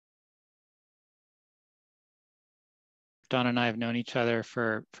Donna and I have known each other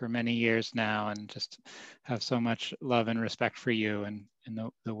for many years now, and just have so much love and respect for you and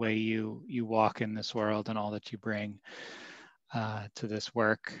the way you walk in this world and all that you bring to this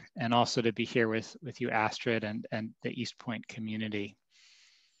work, and also to be here with you, Astrid, and the East Point community.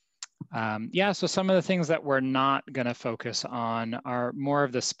 Yeah, so some of the things that we're not going to focus on are more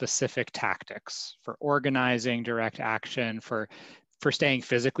of the specific tactics for organizing direct action, for staying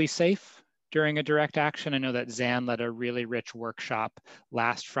physically safe during a direct action. I know that Zan led a really rich workshop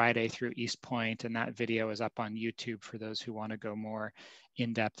last Friday through East Point, and that video is up on YouTube for those who want to go more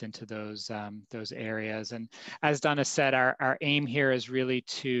in depth into those areas. And as Donna said, our aim here is really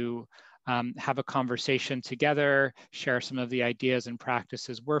to have a conversation together, share some of the ideas and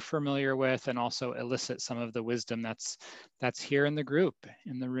practices we're familiar with, and also elicit some of the wisdom that's here in the group,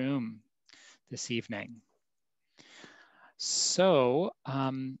 in the room this evening. So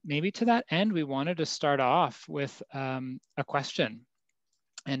maybe to that end, we wanted to start off with a question,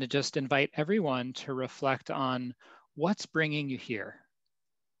 and to just invite everyone to reflect on what's bringing you here.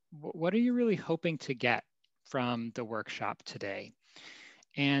 What are you really hoping to get from the workshop today?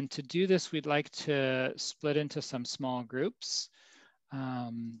 And to do this, we'd like to split into some small groups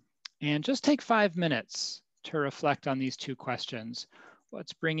and just take 5 minutes to reflect on these two questions.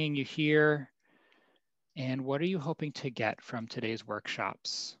 What's bringing you here? And what are you hoping to get from today's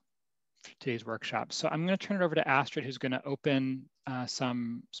workshops? So I'm going to turn it over to Astrid, who's going to open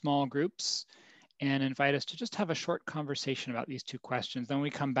some small groups and invite us to just have a short conversation about these two questions. Then when we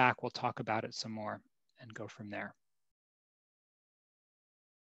come back, we'll talk about it some more and go from there.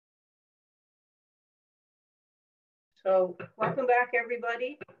 So welcome back,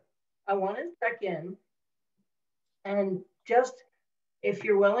 everybody. I want to check in and just, if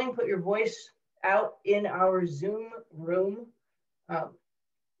you're willing, put your voice out in our Zoom room.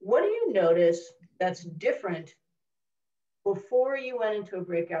 What do you notice that's different before you went into a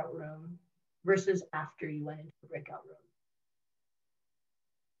breakout room versus after you went into a breakout room?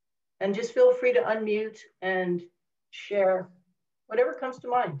 And just feel free to unmute and share whatever comes to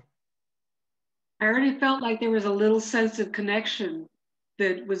mind. I already felt like there was a little sense of connection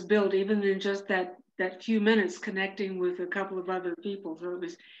that was built, even in just that few minutes connecting with a couple of other people. So it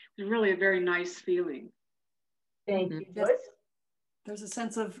was really a very nice feeling. Thank you, Joyce. There's a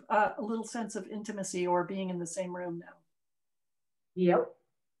sense of a little sense of intimacy or being in the same room now. Yep.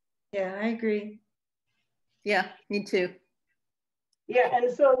 Yeah, I agree. Yeah, me too. Yeah,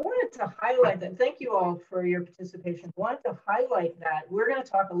 and so I wanted to highlight that. Thank you all for your participation. I wanted to highlight that. We're going to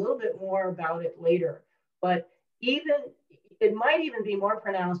talk a little bit more about it later, but it might even be more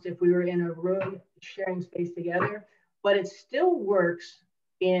pronounced if we were in a room sharing space together, but it still works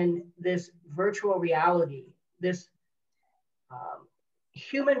in this virtual reality, this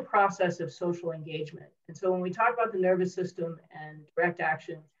human process of social engagement. And so when we talk about the nervous system and direct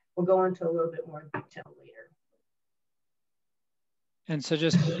action, we'll go into a little bit more detail later. And so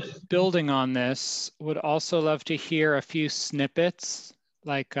just building on this, would also love to hear a few snippets,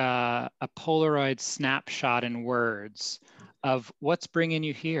 like a Polaroid snapshot in words of what's bringing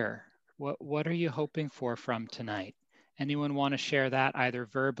you here. What are you hoping for from tonight? Anyone want to share that either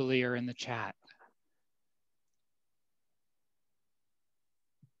verbally or in the chat?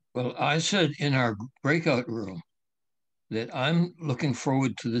 Well, I said in our breakout room that I'm looking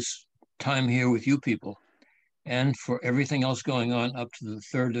forward to this time here with you people, and for everything else going on up to the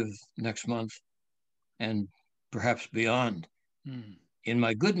 3rd of next month and perhaps beyond. In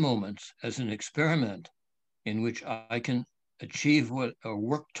my good moments, as an experiment in which I can achieve or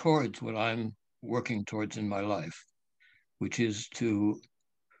work towards what I'm working towards in my life, which is to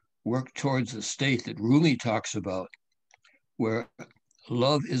work towards a state that Rumi talks about, where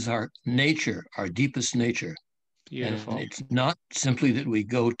love is our nature, our deepest nature. Beautiful. And it's not simply that we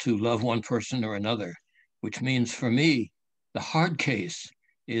go to love one person or another, which means for me, the hard case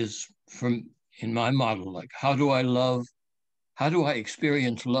is in my model, like how do I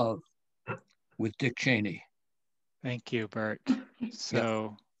experience love with Dick Cheney? Thank you, Bert.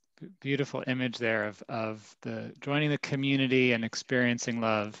 So beautiful image there of the joining the community and experiencing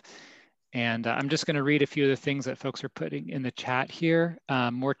love. And I'm just going to read a few of the things that folks are putting in the chat here.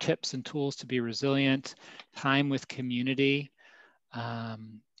 More tips and tools to be resilient, time with community,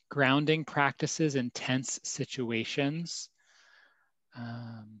 grounding practices in tense situations,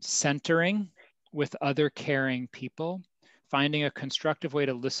 centering with other caring people, finding a constructive way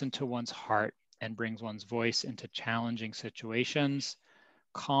to listen to one's heart and brings one's voice into challenging situations,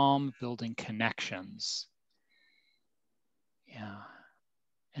 calm, building connections. Yeah.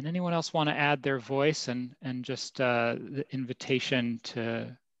 And anyone else want to add their voice and just the invitation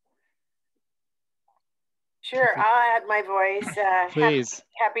to Sure, I'll add my voice. Please.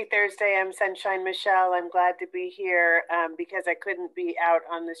 Happy Thursday. I'm Sunshine Michelle. I'm glad to be here because I couldn't be out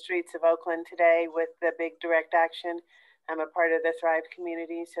on the streets of Oakland today with the big direct action. I'm a part of the Thrive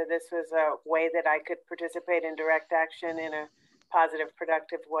community, so this was a way that I could participate in direct action in a positive,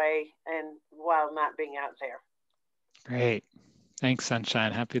 productive way, and while not being out there. Great. Thanks,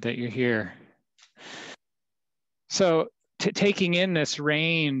 Sunshine. Happy that you're here. So taking in this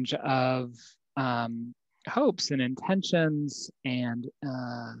range of hopes and intentions and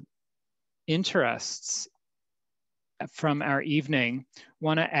interests from our evening,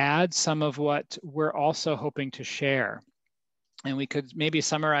 want to add some of what we're also hoping to share. And we could maybe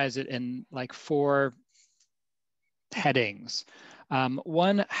summarize it in like 4 headings.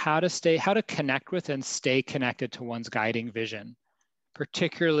 One, how to connect with and stay connected to one's guiding vision,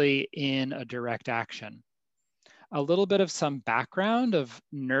 particularly in a direct action. A little bit of some background of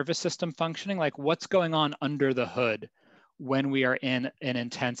nervous system functioning, like what's going on under the hood when we are in an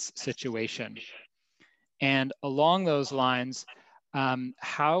intense situation. And along those lines,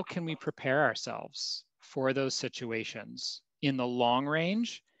 how can we prepare ourselves for those situations in the long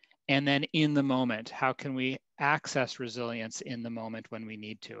range? And then in the moment, how can we access resilience in the moment when we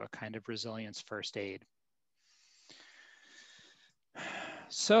need to, a kind of resilience first aid?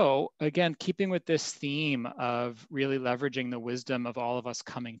 So again, keeping with this theme of really leveraging the wisdom of all of us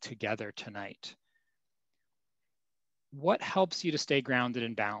coming together tonight, what helps you to stay grounded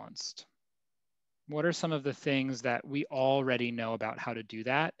and balanced? What are some of the things that we already know about how to do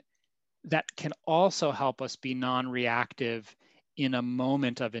that can also help us be non-reactive in a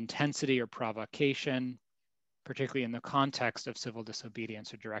moment of intensity or provocation, particularly in the context of civil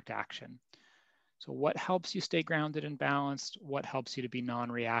disobedience or direct action? So what helps you stay grounded and balanced? What helps you to be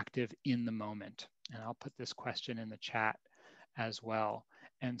non-reactive in the moment? And I'll put this question in the chat as well.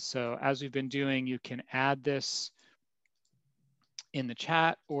 And so as we've been doing, you can add this in the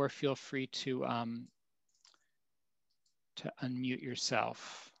chat or feel free to unmute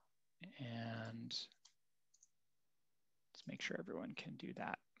yourself. And let's make sure everyone can do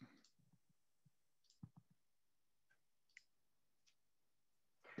that.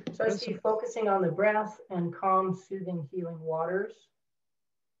 So I see focusing on the breath and calm, soothing, healing waters.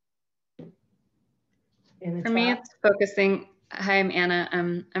 For me, it's focusing. Hi, I'm Anna.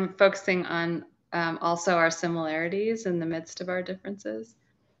 I'm focusing on also our similarities in the midst of our differences.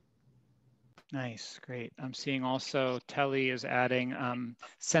 Nice, great. I'm seeing also Telly is adding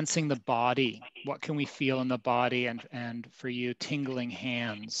sensing the body. What can we feel in the body? And for you, tingling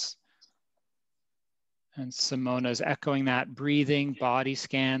hands. And Simona's echoing that, breathing, body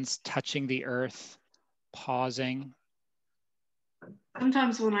scans, touching the earth, pausing.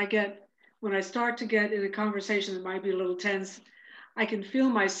 Sometimes when I start to get in a conversation that might be a little tense, I can feel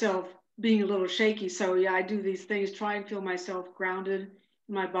myself being a little shaky. So yeah, I do these things, try and feel myself grounded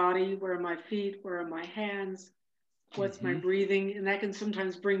in my body. Where are my feet? Where are my hands? What's my breathing? And that can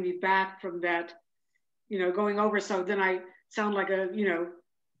sometimes bring me back from that, going over. So then I sound like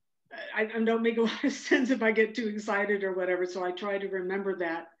I don't make a lot of sense if I get too excited or whatever. So I try to remember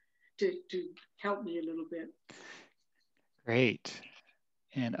that to help me a little bit. Great.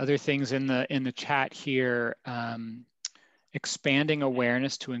 And other things in the chat here, expanding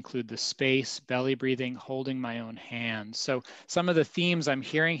awareness to include the space, belly breathing, holding my own hands. So some of the themes I'm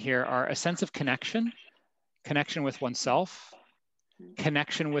hearing here are a sense of connection with oneself,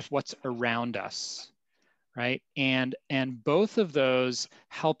 connection with what's around us. Right? And both of those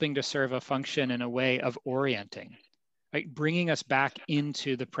helping to serve a function in a way of orienting, right? Bringing us back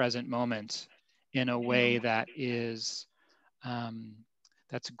into the present moment in a way that is,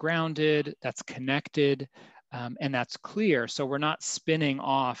 that's grounded, that's connected, and that's clear. So we're not spinning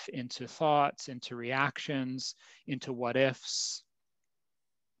off into thoughts, into reactions, into what ifs.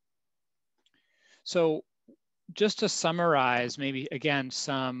 So just to summarize, maybe again,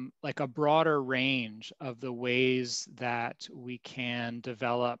 some like a broader range of the ways that we can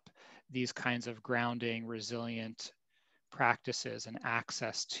develop these kinds of grounding, resilient practices and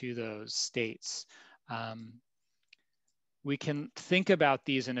access to those states. We can think about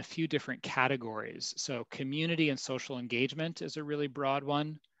these in a few different categories. So community and social engagement is a really broad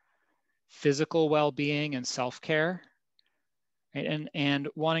one. Physical well-being and self-care. Right? And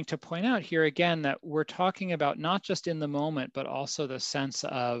wanting to point out here again that we're talking about not just in the moment, but also the sense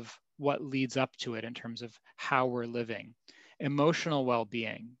of what leads up to it in terms of how we're living. Emotional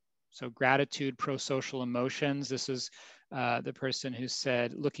well-being. So gratitude, pro-social emotions. This is the person who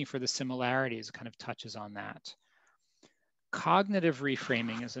said looking for the similarities kind of touches on that. Cognitive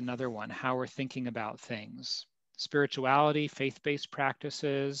reframing is another one, how we're thinking about things. Spirituality, faith-based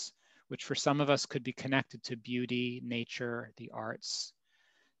practices, which for some of us could be connected to beauty, nature, the arts.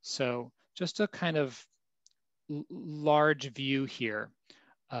 So just a kind of large view here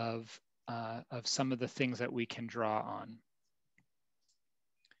of some of the things that we can draw on.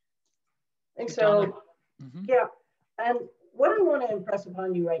 And so, yeah, and what I want to impress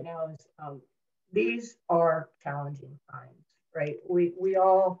upon you right now is these are challenging times, right? We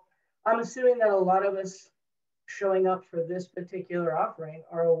all, I'm assuming that a lot of us showing up for this particular offering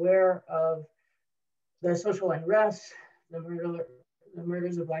are aware of the social unrest, the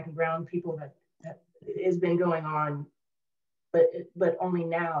murders of Black and brown people that has been going on, but only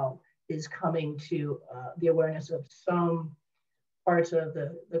now is coming to the awareness of some parts of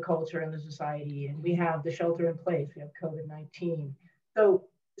the culture and the society. And we have the shelter in place, we have COVID-19. So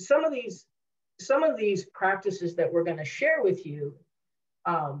some of these practices that we're going to share with you,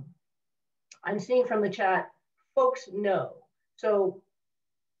 I'm seeing from the chat, folks know. So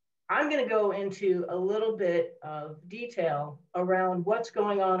I'm going to go into a little bit of detail around what's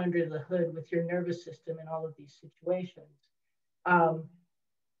going on under the hood with your nervous system in all of these situations.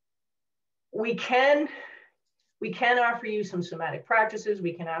 We can offer you some somatic practices.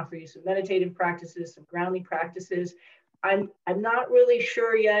 We can offer you some meditative practices, some grounding practices. I'm not really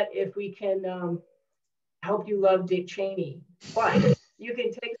sure yet if we can help you love Dick Cheney, but you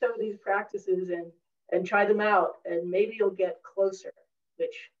can take some of these practices and try them out, and maybe you'll get closer,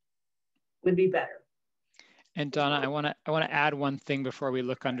 which would be better. And Donna, I want to add one thing before we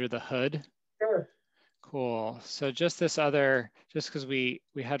look under the hood. Sure. Cool. So just because we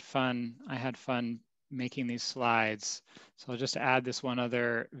had fun, I had fun making these slides. So I'll just add this one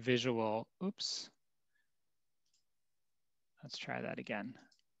other visual. Oops. Let's try that again.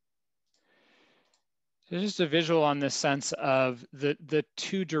 There's just a visual on this sense of the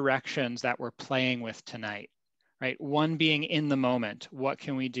two directions that we're playing with tonight, right? One being in the moment. What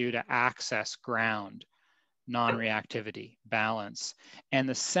can we do to access ground, non-reactivity, balance? And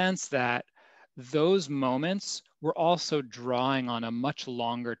the sense that those moments, we're also drawing on a much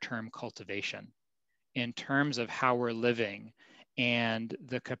longer term cultivation in terms of how we're living and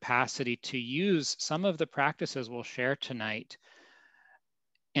the capacity to use some of the practices we'll share tonight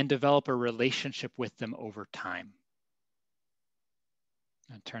and develop a relationship with them over time.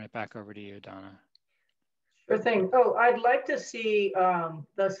 I'll turn it back over to you, Donna. Sure thing. Oh, I'd like to see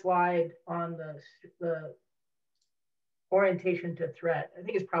the slide on the orientation to threat. I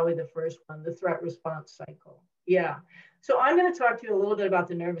think it's probably the first one, the threat response cycle. Yeah. So I'm going to talk to you a little bit about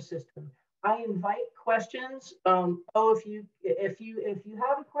the nervous system. I invite questions. If you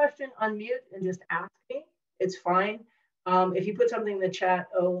have a question, unmute and just ask me. It's fine. If you put something in the chat,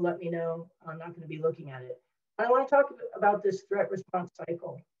 let me know. I'm not going to be looking at it. I want to talk about this threat response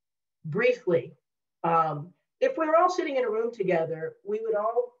cycle briefly. If we were all sitting in a room together, we would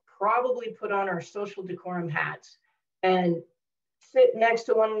all probably put on our social decorum hats and sit next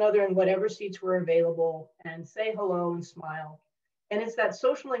to one another in whatever seats were available and say hello and smile. And it's that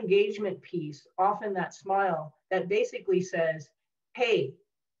social engagement piece, often that smile, that basically says, hey,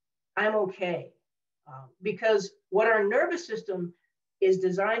 I'm okay. Because what our nervous system is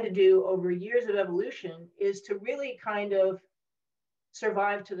designed to do over years of evolution is to really kind of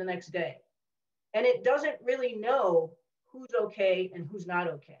survive to the next day. And it doesn't really know who's okay and who's not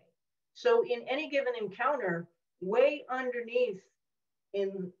okay. So in any given encounter, way underneath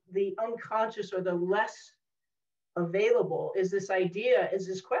in the unconscious or the less available is this idea, is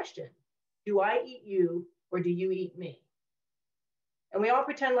this question: do I eat you or do you eat me? And we all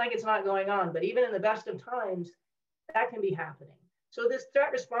pretend like it's not going on, but even in the best of times, that can be happening. So this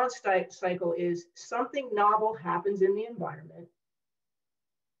threat response cycle is something novel happens in the environment,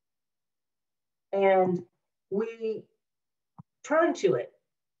 and we turn to it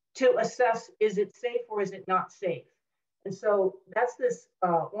to assess, is it safe or is it not safe? And so that's this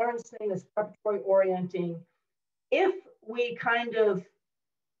Oren's thing, this preparatory orienting. If we kind of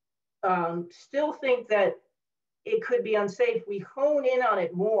still think that it could be unsafe, we hone in on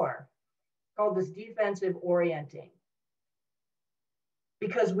it more, called this defensive orienting.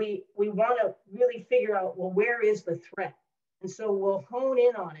 Because we want to really figure out, well, where is the threat? And so we'll hone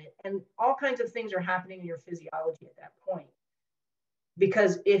in on it. And all kinds of things are happening in your physiology at that point.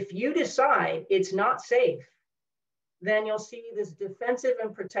 Because if you decide it's not safe, then you'll see this defensive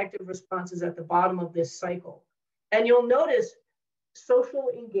and protective responses at the bottom of this cycle. And you'll notice social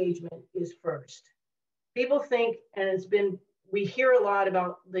engagement is first. People think, and we hear a lot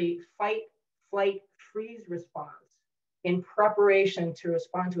about the fight, flight, freeze response in preparation to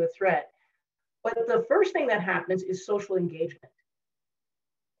respond to a threat. But the first thing that happens is social engagement.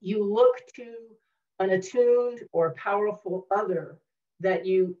 You look to an attuned or powerful other that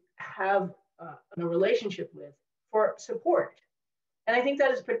you have a relationship with for support. And I think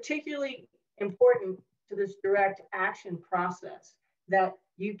that is particularly important to this direct action process, that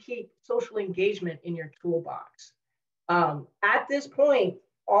you keep social engagement in your toolbox. At this point,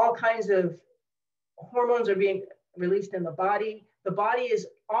 all kinds of hormones are being released in the body. The body is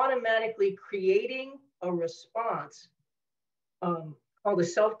automatically creating a response called a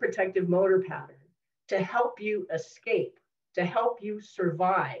self-protective motor pattern to help you escape, to help you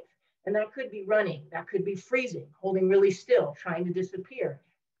survive. And that could be running, that could be freezing, holding really still, trying to disappear,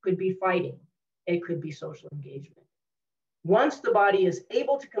 could be fighting, it could be social engagement. Once the body is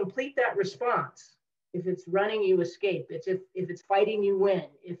able to complete that response, if it's running, you escape. If it's fighting, you win.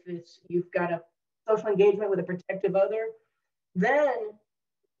 If you've got a social engagement with a protective other, then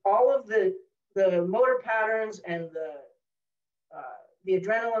all of the motor patterns and the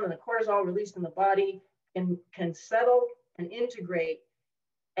adrenaline and the cortisol released in the body can settle and integrate,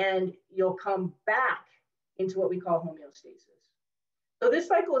 and you'll come back into what we call homeostasis. So this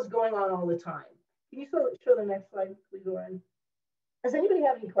cycle is going on all the time. Can you show the next slide, please, Oren? Does anybody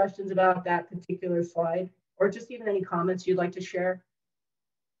have any questions about that particular slide, or just even any comments you'd like to share?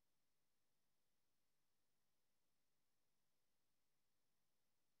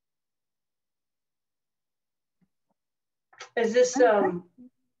 Is this I'm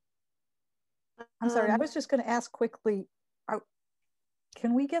sorry, I was just going to ask quickly,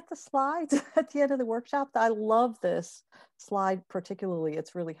 can we get the slides at the end of the workshop? I love this slide particularly.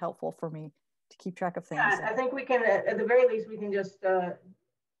 It's really helpful for me to keep track of things. Yeah, I think we can, at the very least, we can just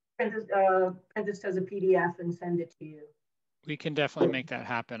print this as a PDF and send it to you. We can definitely make that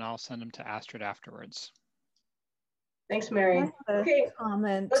happen. I'll send them to Astrid afterwards. Thanks, Mary. Okay,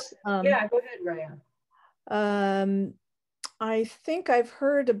 comment. Yeah, go ahead, Raya. I think I've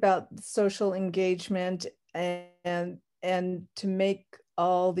heard about social engagement and to make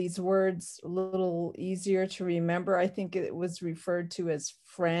all these words a little easier to remember, I think it was referred to as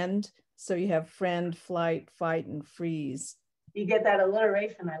friend. So you have friend, flight, fight, and freeze. You get that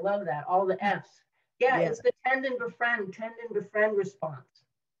alliteration. I love that. All the F's. Yeah, it's the tend and befriend response.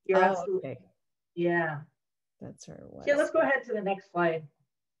 You're absolutely. Okay. Yeah. That's where it was. Yeah, let's go ahead to the next slide.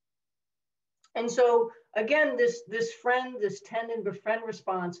 And so again, this tend and befriend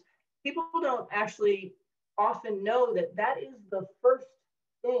response, people don't actually often know that is the first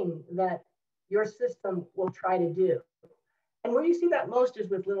thing that your system will try to do. And where you see that most is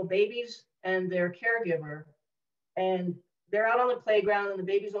with little babies and their caregiver, and they're out on the playground and the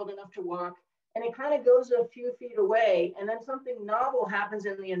baby's old enough to walk, and it kind of goes a few feet away, and then something novel happens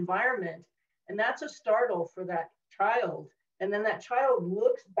in the environment, and that's a startle for that child. And then that child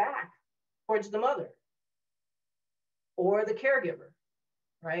looks back towards the mother or the caregiver,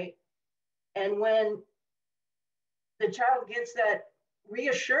 right? And when the child gets that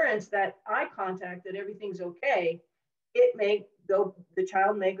reassurance, that eye contact, that everything's okay, the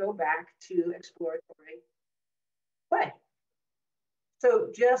child may go back to exploratory play. So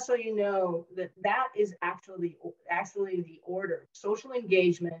just so you know that is actually the order. Social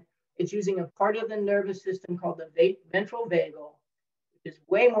engagement is using a part of the nervous system called the ventral vagal, which is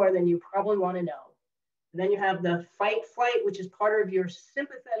way more than you probably want to know. And then you have the fight flight, which is part of your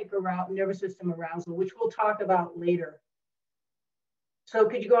sympathetic nervous system arousal, which we'll talk about later. So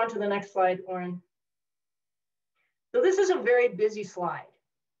could you go on to the next slide, Oren? So this is a very busy slide.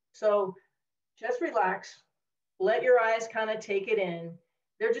 So just relax, let your eyes kind of take it in.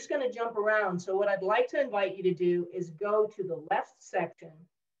 They're just going to jump around. So what I'd like to invite you to do is go to the left section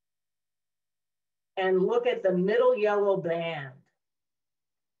and look at the middle yellow band.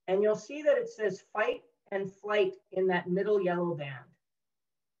 And you'll see that it says fight and flight in that middle yellow band.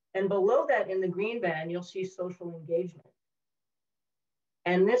 And below that in the green band, you'll see social engagement.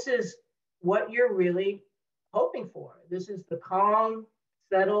 And this is what you're really hoping for. This is the calm,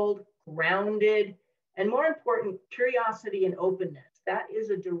 settled, grounded, and more important, curiosity and openness. That is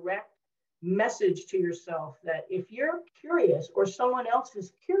a direct message to yourself that if you're curious or someone else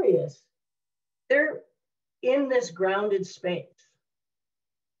is curious, they're in this grounded space.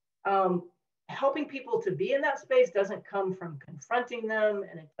 Helping people to be in that space doesn't come from confronting them,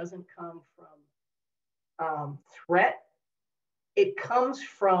 and it doesn't come from threat. It comes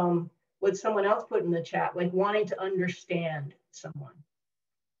from what someone else put in the chat, like wanting to understand someone.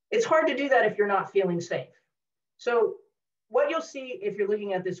 It's hard to do that if you're not feeling safe. So what you'll see if you're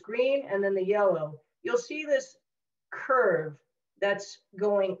looking at this green and then the yellow, you'll see this curve that's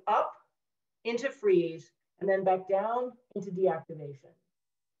going up into freeze and then back down into deactivation.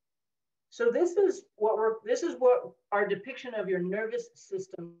 So this is what our depiction of your nervous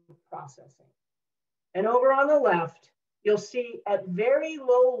system processing. And over on the left, you'll see at very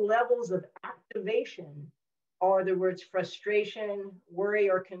low levels of activation are the words frustration, worry,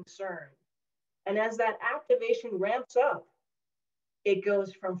 or concern. And as that activation ramps up, it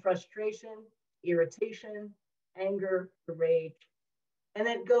goes from frustration, irritation, anger, rage, and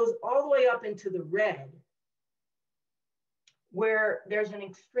then it goes all the way up into the red, where there's an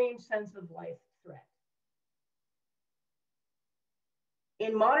extreme sense of life threat.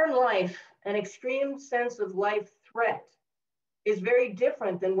 In modern life, an extreme sense of life threat is very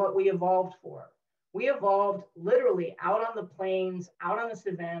different than what we evolved for. We evolved literally out on the plains, out on the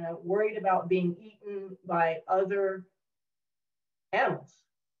savannah, worried about being eaten by other animals.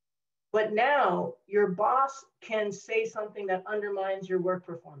 But now your boss can say something that undermines your work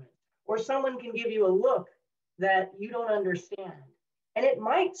performance, or someone can give you a look that you don't understand. And it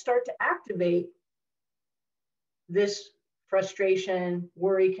might start to activate this frustration,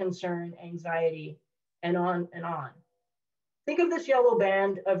 worry, concern, anxiety, and on and on. Think of this yellow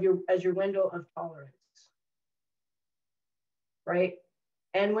band as your window of tolerance, right?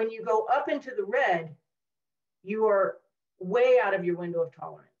 And when you go up into the red, you are way out of your window of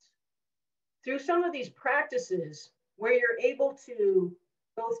tolerance. Through some of these practices where you're able to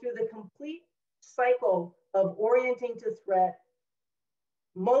go through the complete cycle of orienting to threat,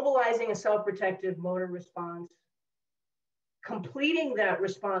 mobilizing a self-protective motor response, completing that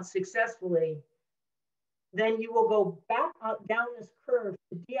response successfully, then you will go back up down this curve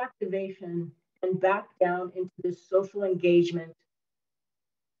to deactivation and back down into this social engagement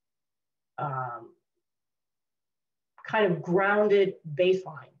kind of grounded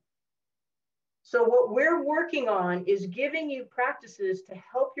baseline. So what we're working on is giving you practices to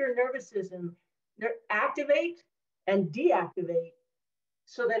help your nervous system activate and deactivate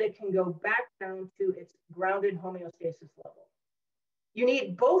so that it can go back down to its grounded homeostasis level. You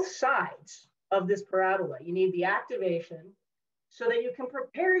need both sides of this parabola. You need the activation so that you can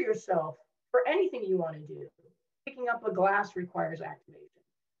prepare yourself for anything you want to do. Picking up a glass requires activation.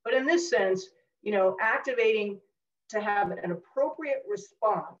 But in this sense, you know, activating to have an appropriate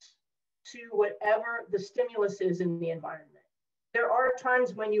response to whatever the stimulus is in the environment. There are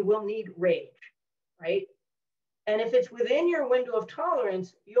times when you will need rage, right? And if it's within your window of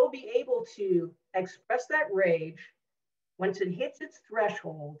tolerance, you'll be able to express that rage. Once it hits its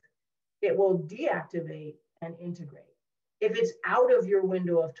threshold, it will deactivate and integrate. If it's out of your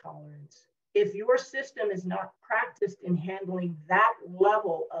window of tolerance, if your system is not practiced in handling that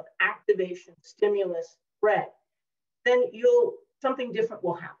level of activation, stimulus, threat, then something different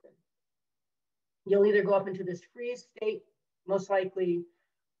will happen. You'll either go up into this freeze state, most likely,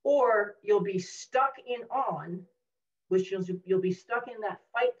 or you'll be stuck in on, which you'll be stuck in that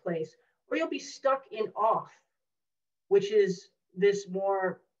fight place, or you'll be stuck in off, which is this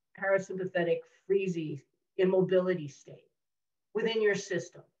more parasympathetic, freezy, immobility state within your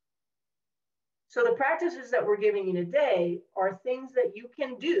system. So the practices that we're giving you today are things that you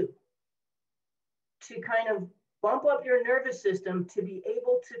can do to kind of bump up your nervous system to be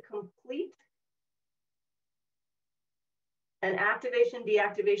able to complete an activation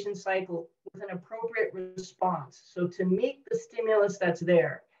deactivation cycle with an appropriate response. So to meet the stimulus that's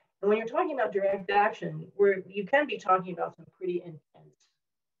there. And when you're talking about direct action, where you can be talking about some pretty intense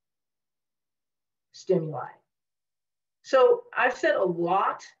stimuli. So I've said a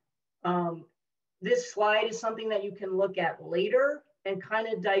lot. This slide is something that you can look at later and kind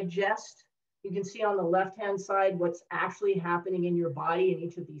of digest. You can see on the left-hand side what's actually happening in your body in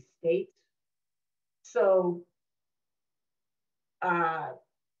each of these states. So I'd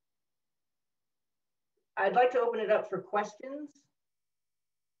like to open it up for questions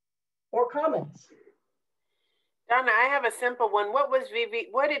or comments. Donna, I have a simple one. What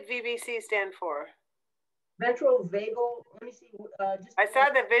did VVC stand for? Ventral vagal, let me see. I saw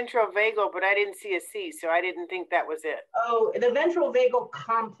the ventral vagal, but I didn't see a C, so I didn't think that was it. Oh, the ventral vagal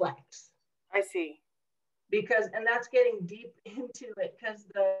complex. I see. And that's getting deep into it because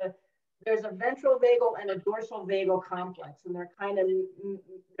there's a ventral vagal and a dorsal vagal complex, and they're kind of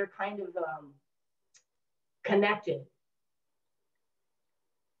connected.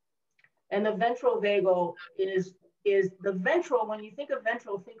 And the ventral vagal is the ventral. When you think of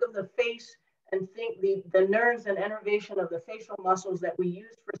ventral, think of the face and think the nerves and innervation of the facial muscles that we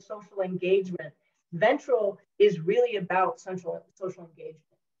use for social engagement. Ventral is really about social engagement.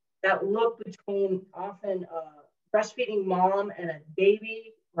 That look between often a breastfeeding mom and a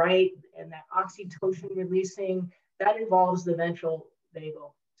baby, right? And that oxytocin releasing, that involves the ventral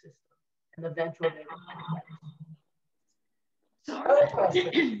vagal system and the ventral vagal complex.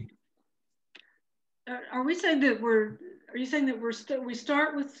 Are we saying that are you saying that we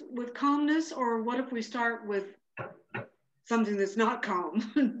start with calmness, or what if we start with something that's not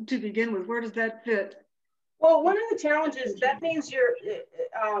calm to begin with? Where does that fit? Well, one of the challenges, that means you're,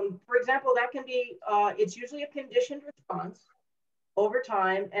 for example, that can be, it's usually a conditioned response over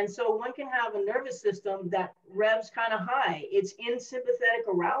time. And so one can have a nervous system that revs kind of high. It's in sympathetic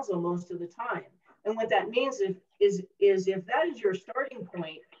arousal most of the time. And what that means is if that is your starting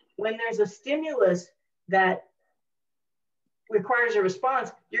point, when there's a stimulus that requires a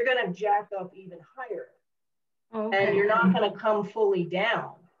response, you're going to jack up even higher. Okay. And you're not going to come fully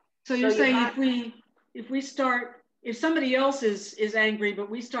down. So you're saying if somebody else is angry, but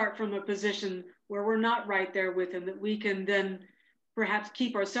we start from a position where we're not right there with them, that we can then perhaps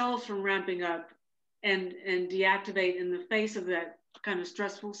keep ourselves from ramping up and deactivate in the face of that kind of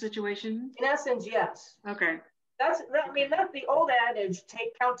stressful situation? In essence, yes. Okay. That's the old adage,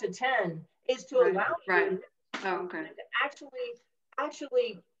 count to 10, is to allow you to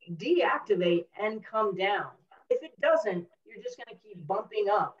actually deactivate and come down. If it doesn't, you're just going to keep bumping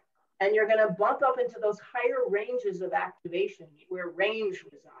up, and you're going to bump up into those higher ranges of activation where rage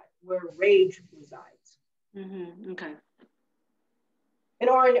resides. Mm-hmm. Okay. And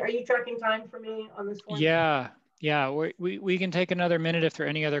Oren, are you tracking time for me on this one? Yeah. We can take another minute if there are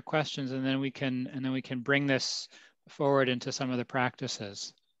any other questions, and then we can bring this forward into some of the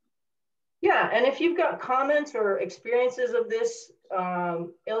practices. Yeah, and if you've got comments or experiences of this,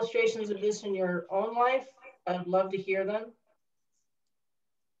 illustrations of this in your own life, I'd love to hear them.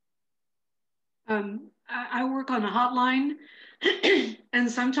 I work on a hotline, and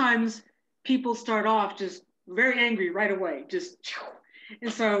sometimes people start off just very angry right away,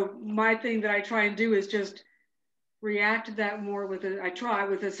 and so my thing that I try and do is just react to that more with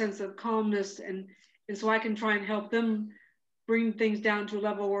a sense of calmness, and so I can try and help them bring things down to a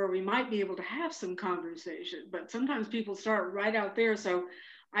level where we might be able to have some conversation. But sometimes people start right out there, so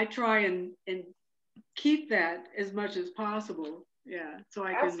I try and keep that as much as possible. Yeah, so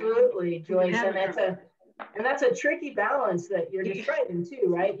I can. Absolutely, Joyce, and that's a tricky balance that you're describing too,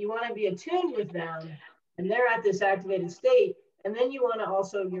 right? You want to be attuned with them, and they're at this activated state, and then you want to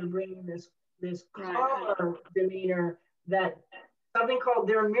also, you're bringing this calmer demeanor that something called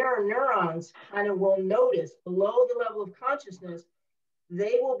their mirror neurons kind of will notice below the level of consciousness.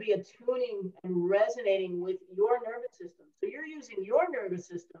 They will be attuning and resonating with your nervous system. So you're using your nervous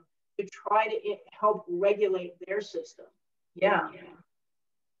system to try to help regulate their system. Yeah.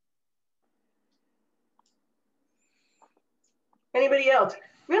 Anybody else?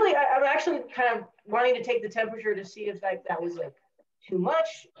 Really, I'm actually kind of wanting to take the temperature to see if that was like too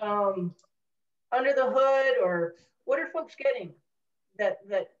much under the hood, or what are folks getting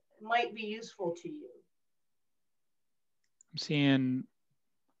that might be useful to you? I'm seeing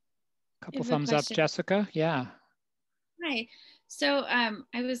a couple thumbs up, Jessica. Yeah. Hi. So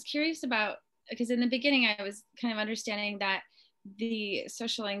I was curious about, because in the beginning I was kind of understanding that the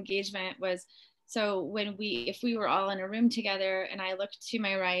social engagement was, so if we were all in a room together and I look to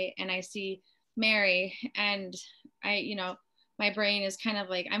my right and I see Mary, and my brain is kind of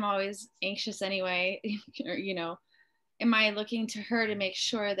like, I'm always anxious anyway, am I looking to her to make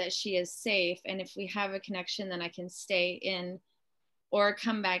sure that she is safe? And if we have a connection, then I can stay in or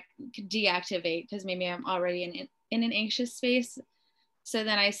come back, deactivate, because maybe I'm already in an anxious space. So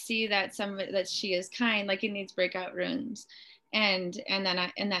then I see that that she is kind, like it needs breakout rooms, and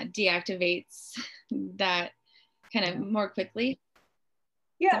that deactivates that kind of more quickly.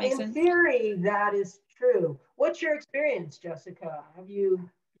 Yeah, in theory, that is true. What's your experience, Jessica? Did you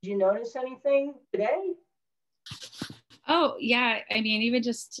notice anything today? Oh yeah, I mean, even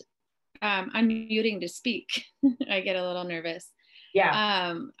just unmuting to speak, I get a little nervous.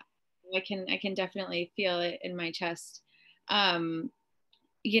 Yeah. I can definitely feel it in my chest. And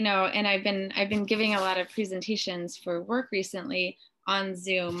I've been giving a lot of presentations for work recently on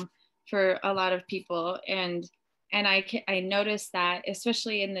Zoom for a lot of people, and I noticed that,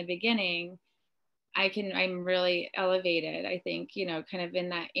 especially in the beginning, I'm really elevated, I think, kind of in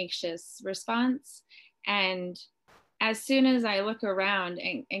that anxious response. And as soon as I look around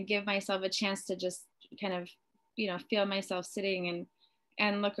and give myself a chance to just kind of, feel myself sitting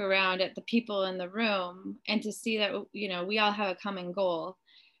and look around at the people in the room, and to see that, we all have a common goal,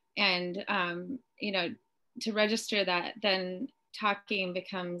 and, to register that, then talking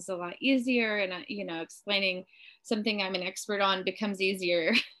becomes a lot easier, and, explaining something I'm an expert on becomes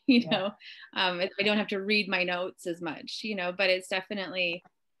easier, I don't have to read my notes as much, but it's definitely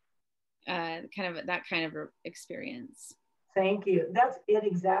kind of that kind of experience. Thank you. That's it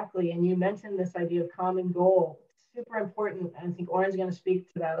exactly. And you mentioned this idea of common goal. Super important. I think Oren's going to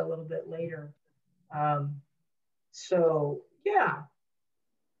speak to that a little bit later. So yeah.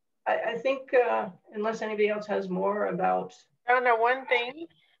 I think unless anybody else has more about. Donna, one thing.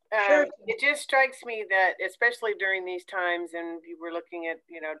 Sure. It just strikes me that, especially during these times, and you were looking at,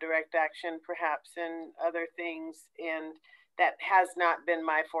 direct action perhaps and other things, and that has not been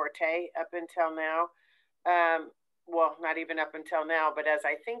my forte up until now. Well, not even up until now, but as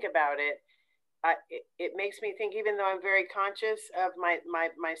I think about it, it makes me think, even though I'm very conscious of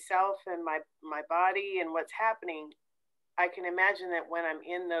myself and my body and what's happening, I can imagine that when I'm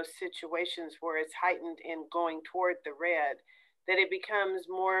in those situations where it's heightened and going toward the red, that it becomes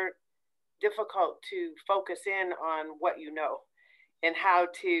more difficult to focus in on what you know and how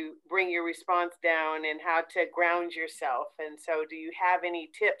to bring your response down and how to ground yourself. And so do you have any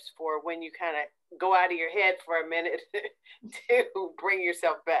tips for when you kind of go out of your head for a minute to bring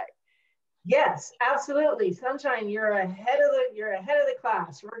yourself back? Yes, absolutely. Sunshine, you're ahead of the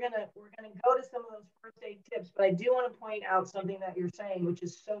class. We're gonna go to some of those first aid tips, but I do want to point out something that you're saying, which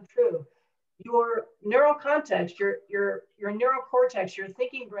is so true. Your neural context, your neural cortex, your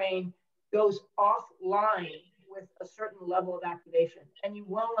thinking brain goes offline with a certain level of activation, and you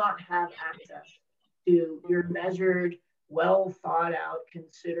will not have access to your measured, well thought out,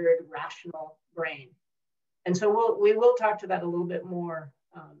 considered, rational brain. And so we will talk to that a little bit more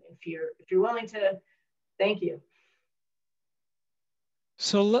if you're willing to. Thank you.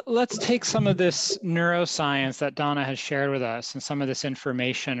 So let's take some of this neuroscience that Donna has shared with us and some of this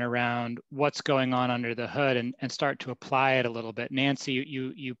information around what's going on under the hood and start to apply it a little bit. Nancy,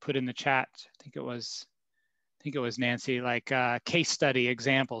 you put in the chat, I think it was Nancy, like a case study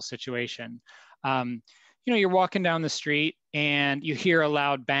example situation. You're walking down the street and you hear a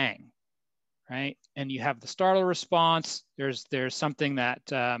loud bang, right? And you have the startle response. There's something that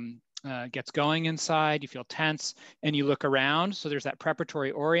gets going inside, you feel tense, and you look around. So there's that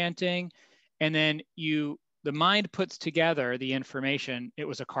preparatory orienting. And then the mind puts together the information. It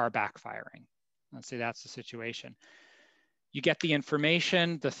was a car backfiring. Let's say that's the situation. You get the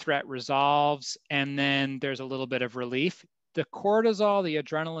information, the threat resolves, and then there's a little bit of relief. The cortisol, the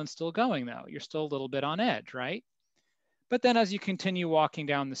adrenaline's still going though. You're still a little bit on edge, right? But then as you continue walking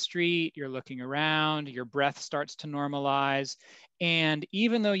down the street, you're looking around, your breath starts to normalize. And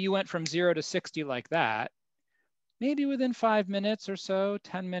even though you went from 0 to 60 like that, maybe within 5 minutes or so,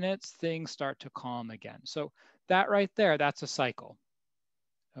 10 minutes, things start to calm again. So that right there, that's a cycle.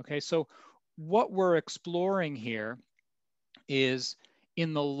 Okay, so what we're exploring here is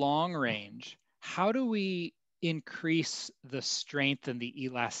in the long range, how do we increase the strength and the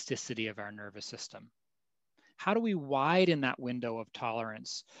elasticity of our nervous system? How do we widen that window of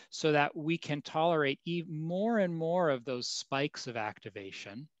tolerance so that we can tolerate more and more of those spikes of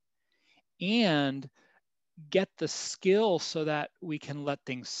activation and get the skill so that we can let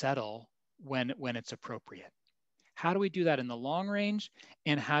things settle when it's appropriate? How do we do that in the long range?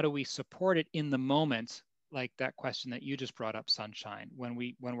 And how do we support it in the moment, like that question that you just brought up, Sunshine, when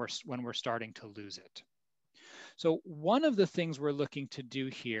we're starting to lose it? So one of the things we're looking to do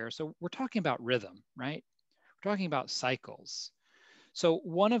here, so we're talking about rhythm, right? We're talking about cycles. So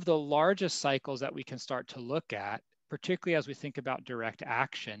one of the largest cycles that we can start to look at, particularly as we think about direct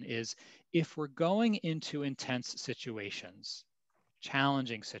action, is if we're going into intense situations,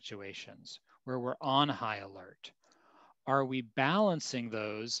 challenging situations, where we're on high alert, are we balancing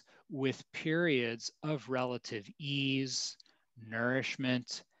those with periods of relative ease,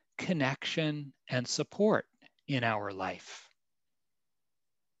 nourishment, connection, and support in our life?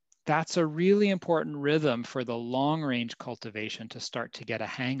 That's a really important rhythm for the long range cultivation to start to get a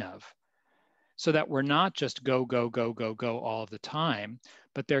hang of, so that we're not just go, go, go, go, go all of the time,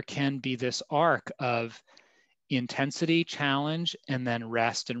 but there can be this arc of intensity, challenge, and then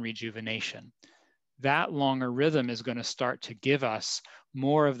rest and rejuvenation. That longer rhythm is going to start to give us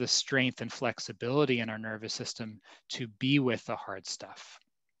more of the strength and flexibility in our nervous system to be with the hard stuff.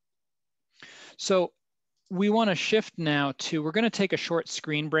 So we want to shift now to, we're going to take a short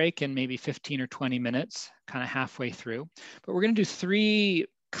screen break in maybe 15 or 20 minutes, kind of halfway through, but we're going to do 3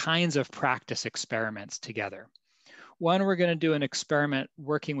 kinds of practice experiments together. One, we're going to do an experiment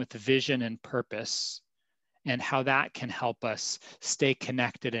working with vision and purpose and how that can help us stay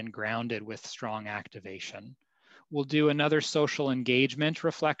connected and grounded with strong activation. We'll do another social engagement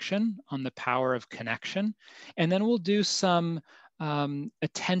reflection on the power of connection, and then we'll do some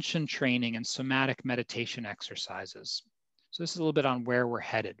attention training and somatic meditation exercises. So this is a little bit on where we're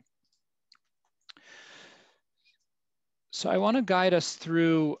headed. So I want to guide us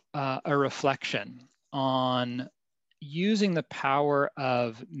through a reflection on using the power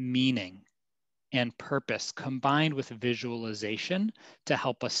of meaning and purpose combined with visualization to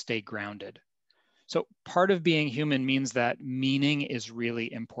help us stay grounded. So part of being human means that meaning is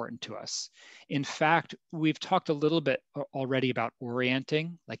really important to us. In fact, we've talked a little bit already about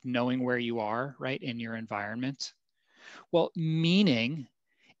orienting, like knowing where you are, right, in your environment. Well, meaning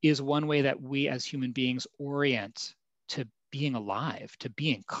is one way that we as human beings orient to being alive, to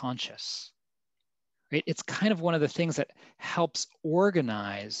being conscious, right? It's kind of one of the things that helps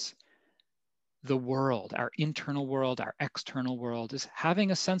organize the world, our internal world, our external world, is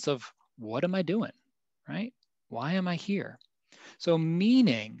having a sense of what am I doing, right? Why am I here? So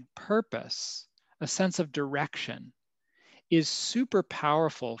meaning, purpose, a sense of direction is super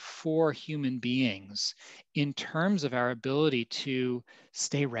powerful for human beings in terms of our ability to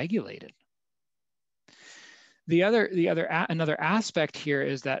stay regulated. Another aspect here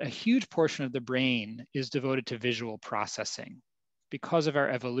is that a huge portion of the brain is devoted to visual processing. Because of our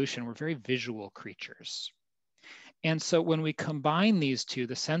evolution, we're very visual creatures. And so when we combine these two,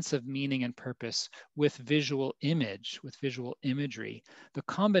 the sense of meaning and purpose with visual image, with visual imagery, the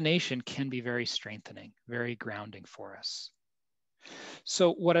combination can be very strengthening, very grounding for us.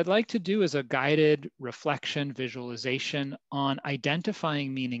 So what I'd like to do is a guided reflection, visualization on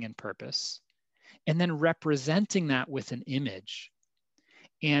identifying meaning and purpose, and then representing that with an image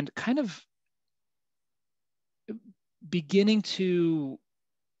and kind of beginning to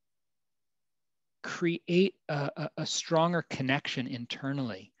create a stronger connection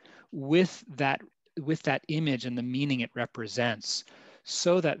internally with that image and the meaning it represents,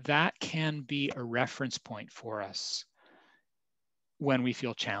 so that that can be a reference point for us when we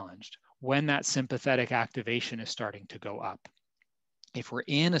feel challenged, when that sympathetic activation is starting to go up. If we're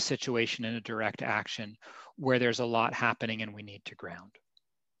in a situation in a direct action where there's a lot happening and we need to ground.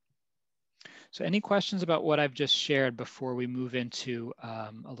 So any questions about what I've just shared before we move into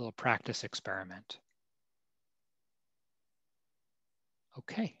a little practice experiment?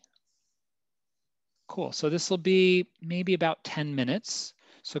 Okay, cool. So this will be maybe about 10 minutes.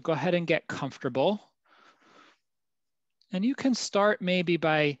 So go ahead and get comfortable. And you can start maybe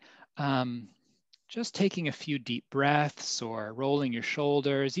by just taking a few deep breaths or rolling your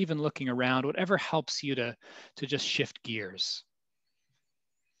shoulders, even looking around, whatever helps you to just shift gears.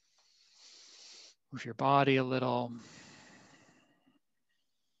 Move your body a little.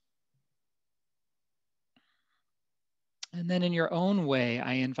 And then in your own way,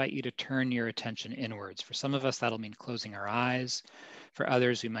 I invite you to turn your attention inwards. For some of us, that'll mean closing our eyes. For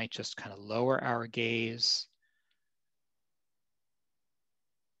others, we might just kind of lower our gaze.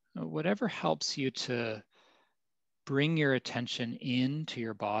 Whatever helps you to bring your attention into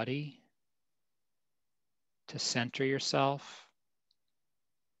your body, to center yourself.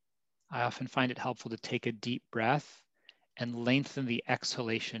 I often find it helpful to take a deep breath and lengthen the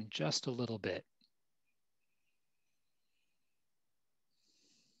exhalation just a little bit.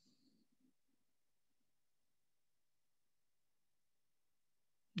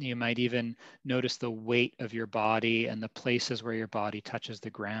 You might even notice the weight of your body and the places where your body touches the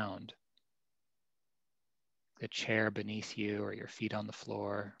ground. The chair beneath you or your feet on the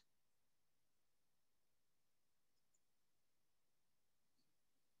floor.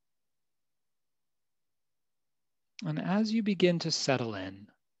 And as you begin to settle in,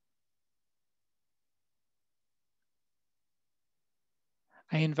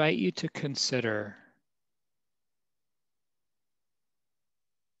 I invite you to consider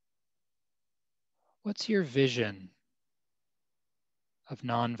what's your vision of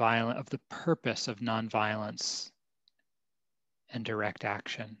nonviolent, of the purpose of nonviolence and direct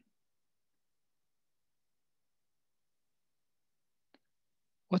action?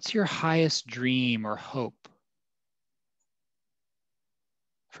 What's your highest dream or hope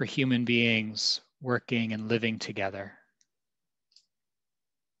for human beings working and living together?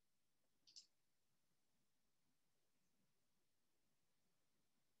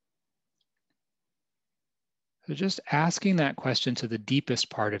 So just asking that question to the deepest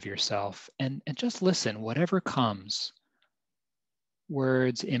part of yourself and just listen, whatever comes.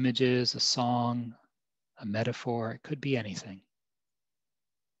 Words, images, a song, a metaphor, it could be anything.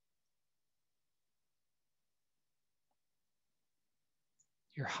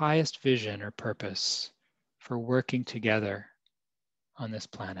 Your highest vision or purpose for working together on this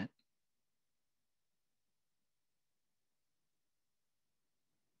planet.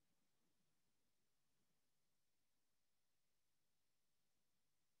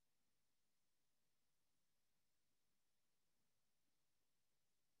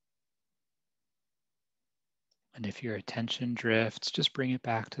 And if your attention drifts, just bring it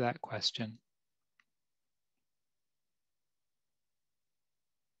back to that question.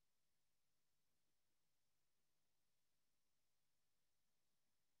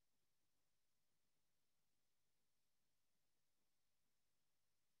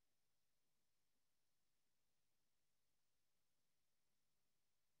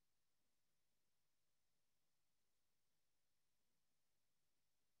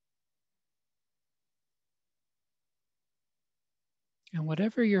 And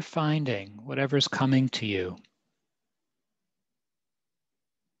whatever you're finding, whatever's coming to you,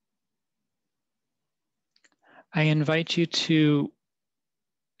 I invite you to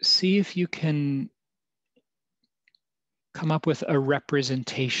see if you can come up with a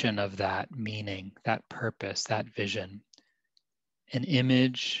representation of that meaning, that purpose, that vision, an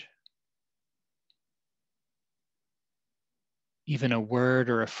image, even a word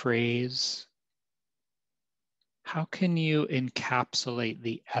or a phrase. How can you encapsulate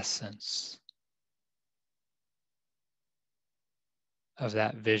the essence of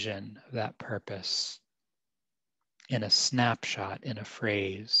that vision, of that purpose, in a snapshot, in a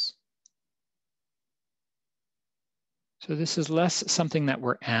phrase? So this is less something that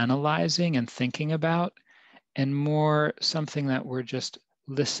we're analyzing and thinking about, and more something that we're just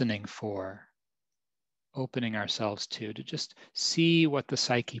listening for, opening ourselves to just see what the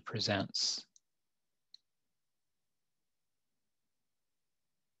psyche presents.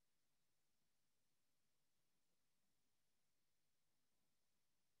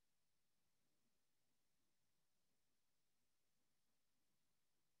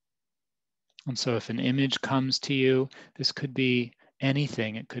 And so if an image comes to you, this could be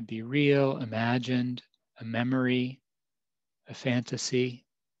anything. It could be real, imagined, a memory, a fantasy.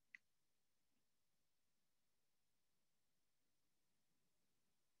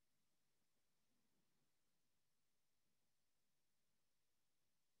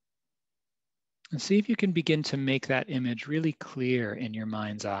 And see if you can begin to make that image really clear in your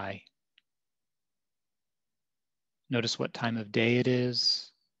mind's eye. Notice what time of day it is,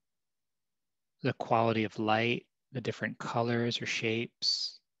 the quality of light, the different colors or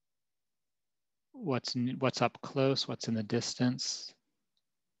shapes, what's up close, what's in the distance.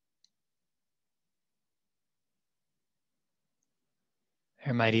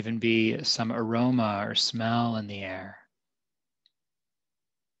 There might even be some aroma or smell in the air.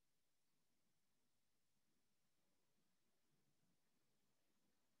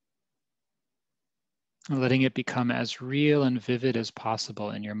 And letting it become as real and vivid as possible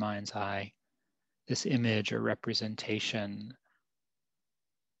in your mind's eye, this image or representation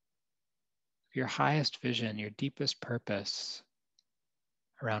of your highest vision, your deepest purpose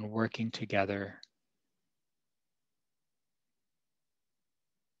around working together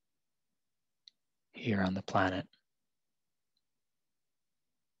here on the planet.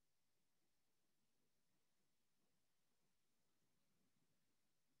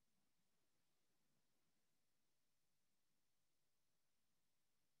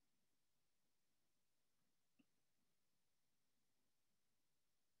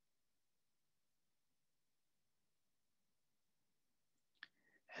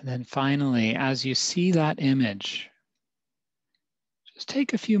 And then finally, as you see that image, just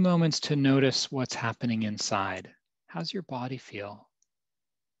take a few moments to notice what's happening inside. How's your body feel?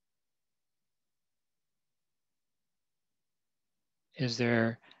 Is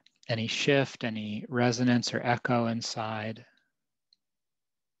there any shift, any resonance or echo inside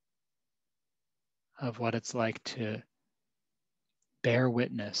of what it's like to bear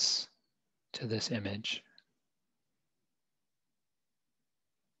witness to this image?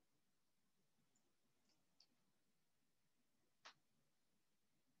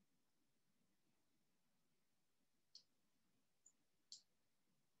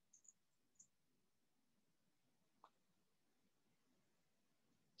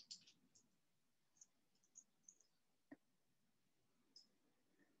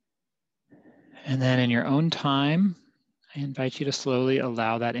 And then in your own time, I invite you to slowly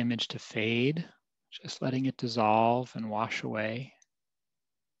allow that image to fade, just letting it dissolve and wash away.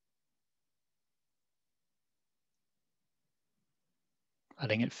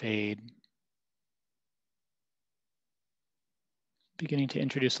 Letting it fade. Beginning to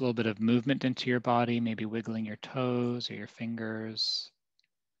introduce a little bit of movement into your body, maybe wiggling your toes or your fingers,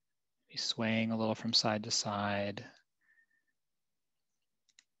 maybe swaying a little from side to side.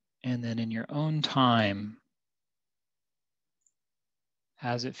 And then in your own time,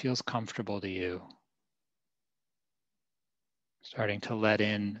 as it feels comfortable to you, starting to let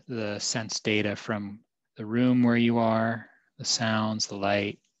in the sense data from the room where you are, the sounds, the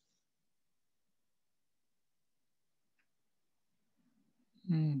light.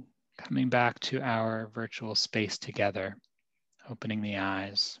 Coming back to our virtual space together, opening the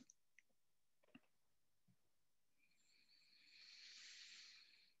eyes.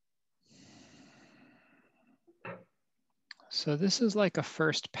 So this is like a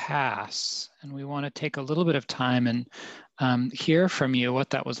first pass, and we want to take a little bit of time and hear from you what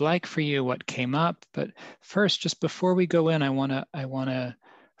that was like for you, what came up. But first, just before we go in, I want to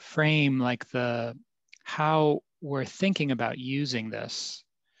frame like how we're thinking about using this.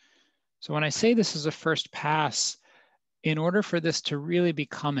 So when I say this is a first pass, in order for this to really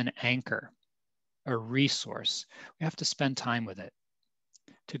become an anchor, a resource, we have to spend time with it,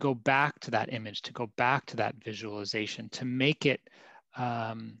 to go back to that image, to go back to that visualization, to make it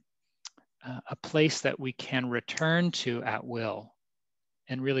a place that we can return to at will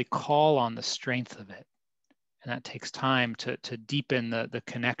and really call on the strength of it. And that takes time to deepen the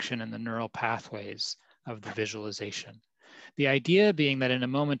connection and the neural pathways of the visualization. The idea being that in a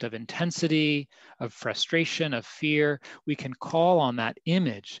moment of intensity, of frustration, of fear, we can call on that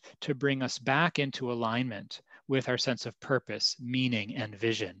image to bring us back into alignment with our sense of purpose, meaning, and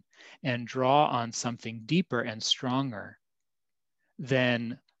vision, and draw on something deeper and stronger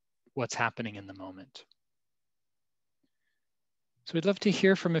than what's happening in the moment. So we'd love to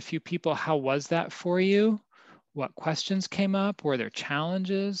hear from a few people. How was that for you? What questions came up? Were there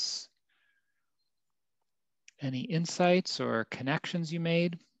challenges? Any insights or connections you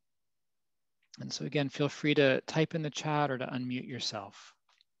made? And so again, feel free to type in the chat or to unmute yourself.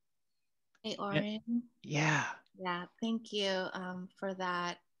 Hey, Oren. Yeah. Yeah, thank you for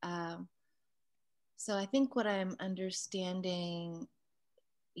that. So I think what I'm understanding,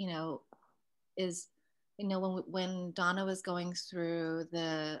 is, when Donna was going through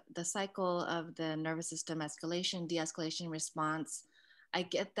the cycle of the nervous system escalation, de-escalation response, I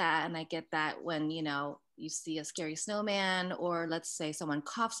get that. And I get that when, you see a scary snowman, or let's say someone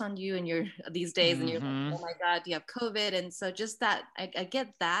coughs on you and you're these days and you're like, oh my God, do you have COVID? And so just that, I get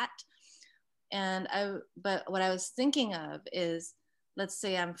that. But what I was thinking of is, let's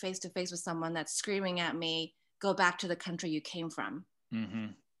say I'm face to face with someone that's screaming at me, go back to the country you came from.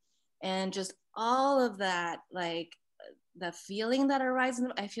 And just all of that, like the feeling that arises,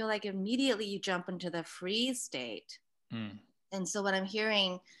 I feel like immediately you jump into the freeze state. And so what I'm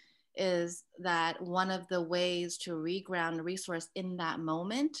hearing is that one of the ways to reground a resource in that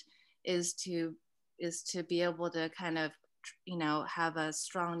moment is to be able to kind of, have a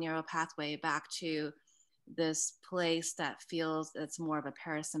strong neural pathway back to this place that feels it's more of a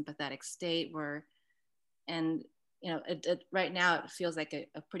parasympathetic state where, and right now it feels like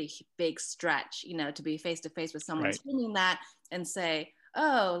a pretty big stretch, to be face to face with someone screaming that and say,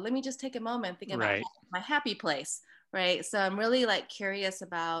 oh, let me just take a moment, think about my happy place, right? So I'm really like curious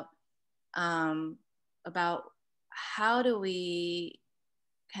about how do we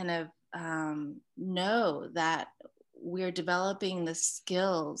kind of know that we're developing the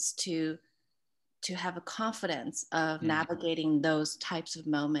skills to have a confidence of navigating those types of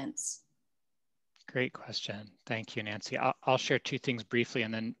moments. Great question. Thank you, Nancy. I'll share two things briefly,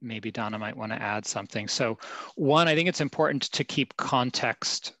 and then maybe Donna might want to add something. So one, I think it's important to keep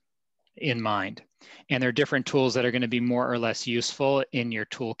context in mind. And there are different tools that are going to be more or less useful in your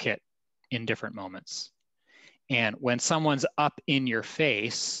toolkit in different moments. And when someone's up in your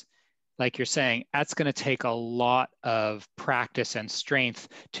face, like you're saying, that's going to take a lot of practice and strength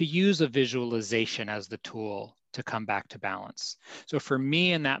to use a visualization as the tool to come back to balance. So for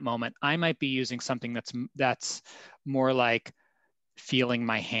me in that moment, I might be using something that's more like feeling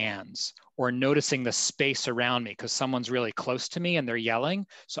my hands or noticing the space around me because someone's really close to me and they're yelling.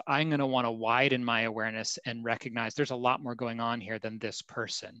 So I'm going to want to widen my awareness and recognize there's a lot more going on here than this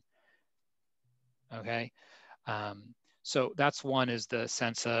person. Okay. So that's one, is the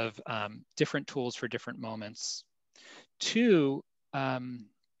sense of different tools for different moments. Two,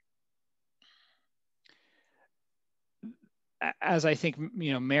 as I think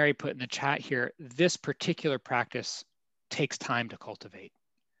Mary put in the chat here, this particular practice takes time to cultivate,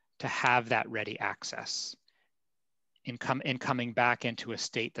 to have that ready access in coming back into a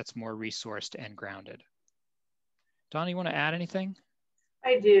state that's more resourced and grounded. Donna, you want to add anything?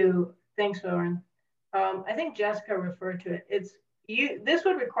 I do. Thanks, Oren. I think Jessica referred to it. This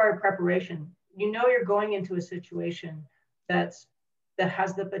would require preparation. You're going into a situation that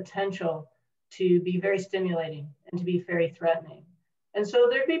has the potential to be very stimulating and to be very threatening. And so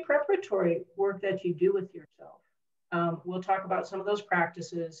there'd be preparatory work that you do with yourself. We'll talk about some of those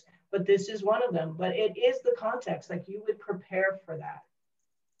practices, but this is one of them. But it is the context, like you would prepare for that.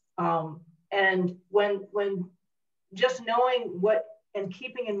 And when just knowing what and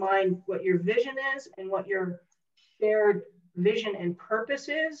keeping in mind what your vision is and what your shared vision and purpose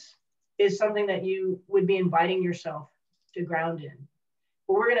is something that you would be inviting yourself to ground in.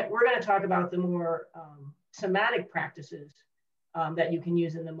 But we're gonna talk about the more somatic practices that you can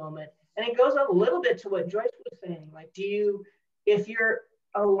use in the moment. And it goes a little bit to what Joyce was saying. Like, if you're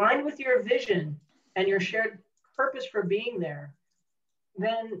aligned with your vision and your shared purpose for being there,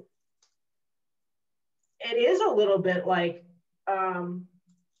 then it is a little bit like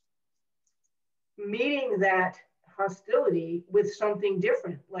meeting that hostility with something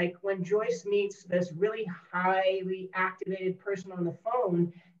different. Like when Joyce meets this really highly activated person on the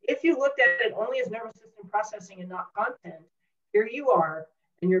phone, if you looked at it only as nervous system processing and not content, here you are,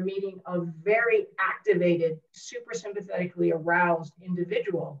 and you're meeting a very activated, super sympathetically aroused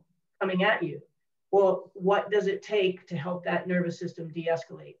individual coming at you. Well, what does it take to help that nervous system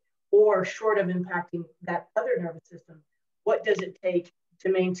de-escalate? Or short of impacting that other nervous system, what does it take to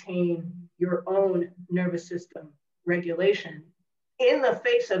maintain your own nervous system regulation in the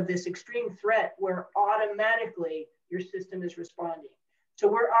face of this extreme threat where automatically your system is responding? So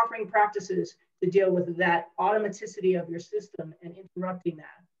we're offering practices to deal with that automaticity of your system and interrupting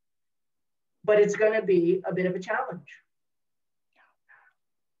that. But it's going to be a bit of a challenge.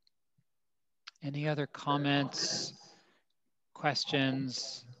 Any other comments,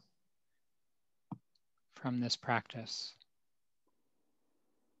 questions from this practice?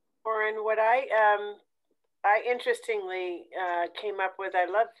 Oren, what I interestingly came up with, I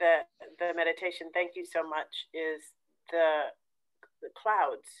love the meditation, thank you so much, is the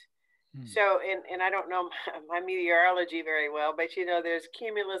clouds. So, and I don't know my meteorology very well, but you know, there's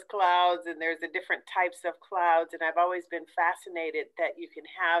cumulus clouds and there's the different types of clouds. And I've always been fascinated that you can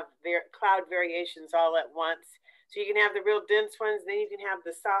have cloud variations all at once. So you can have the real dense ones, then you can have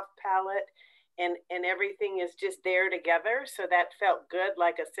the soft palette, and everything is just there together. So that felt good,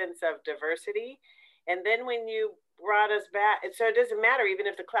 like a sense of diversity. And then when you brought us back, so it doesn't matter, even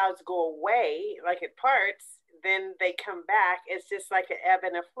if the clouds go away, like it parts, then they come back. It's just like an ebb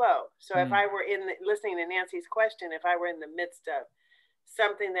and a flow. So if I were listening to Nancy's question, if I were in the midst of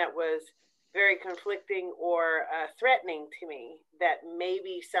something that was very conflicting or threatening to me, that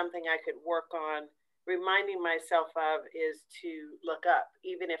maybe something I could work on reminding myself of is to look up,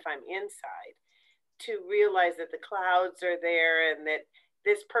 even if I'm inside, to realize that the clouds are there and that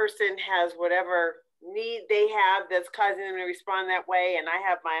this person has whatever need they have that's causing them to respond that way, and I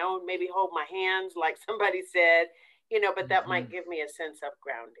have my own, maybe hold my hands like somebody said, you know, but that might give me a sense of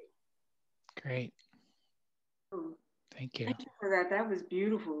grounding. Great. Thank you. Thank you for that. That was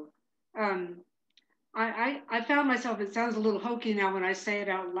beautiful. I found myself, it sounds a little hokey now when I say it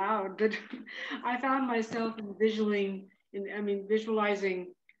out loud, but I found myself visualizing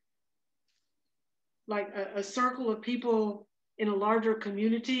like a circle of people in a larger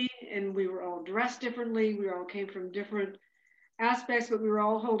community, and we were all dressed differently. We all came from different aspects, but we were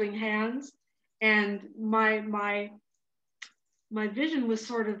all holding hands. And my vision was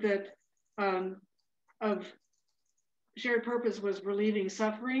sort of that of shared purpose was relieving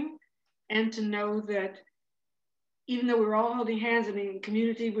suffering, and to know that even though we were all holding hands in the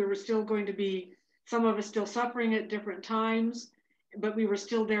community, we were still going to be, some of us still suffering at different times, but we were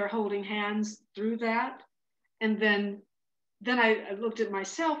still there holding hands through that. And then I looked at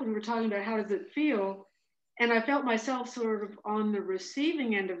myself, and we were talking about how does it feel, and I felt myself sort of on the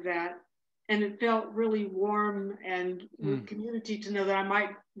receiving end of that, and it felt really warm and with community to know that I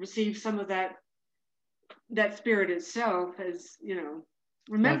might receive some of that spirit itself, as you know,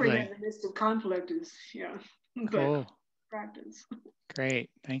 remembering that in the midst of conflict is cool practice.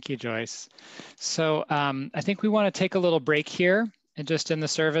 Great, thank you, Joyce. So I think we want to take a little break here, and just in the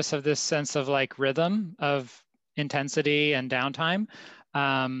service of this sense of like rhythm of intensity and downtime.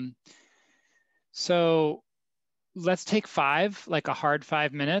 So let's take 5, like a hard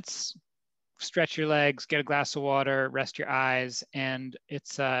 5 minutes, stretch your legs, get a glass of water, rest your eyes. And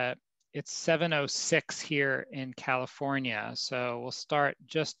it's 7:06 here in California. So we'll start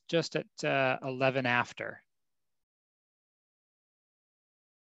just at 11 after.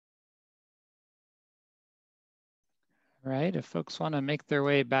 All right, if folks want to make their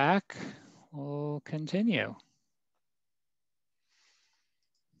way back, we'll continue.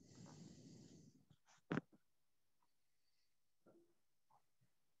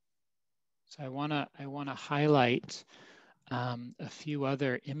 So I want to highlight a few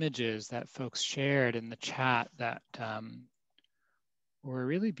other images that folks shared in the chat that were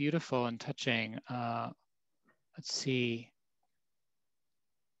really beautiful and touching. Let's see.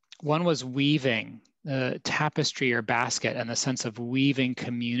 One was weaving, the tapestry or basket, and the sense of weaving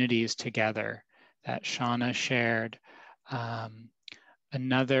communities together that Shauna shared.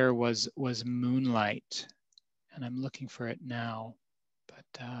 Another was moonlight, and I'm looking for it now,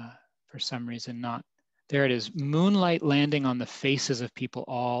 but for some reason not. There it is, moonlight landing on the faces of people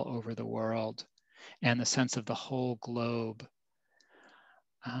all over the world, and the sense of the whole globe.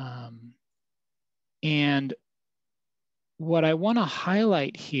 And what I want to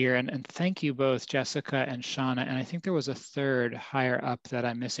highlight here, and thank you both, Jessica and Shauna, and I think there was a third higher up that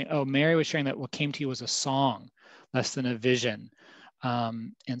I'm missing. Oh, Mary was sharing that what came to you was a song, less than a vision.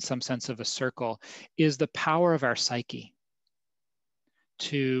 in some sense of a circle, is the power of our psyche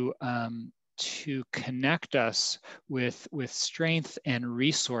to connect us with strength and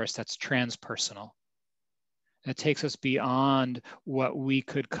resource that's transpersonal. It takes us beyond what we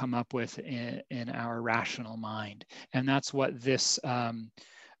could come up with in our rational mind. And that's what this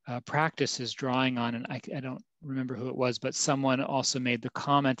practice is drawing on. And I don't remember who it was, but someone also made the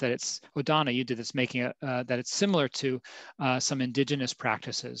comment that it's, oh, Donna, you did this, making it, that it's similar to some indigenous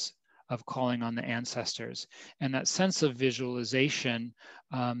practices of calling on the ancestors. And that sense of visualization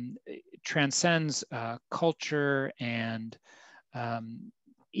transcends culture and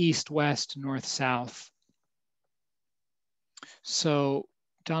east, west, north, south. So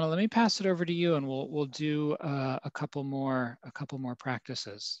Donna, let me pass it over to you, and we'll do a couple more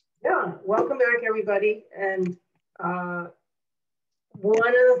practices. Yeah, welcome back, everybody. And one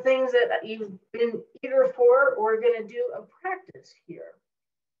of the things that you've been eager for, we're going to do a practice here.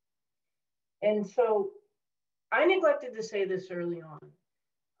 And so I neglected to say this early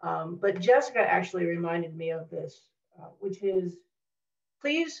on, but Jessica actually reminded me of this, which is,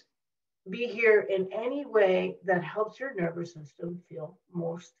 please be here in any way that helps your nervous system feel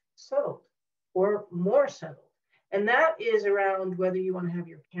most settled or more settled. And that is around whether you want to have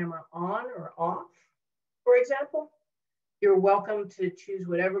your camera on or off, for example. You're welcome to choose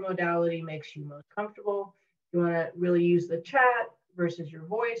whatever modality makes you most comfortable. If you want to really use the chat versus your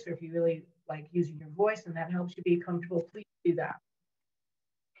voice, or if you really like using your voice and that helps you be comfortable, please do that.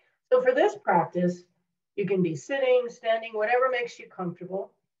 So for this practice, you can be sitting, standing, whatever makes you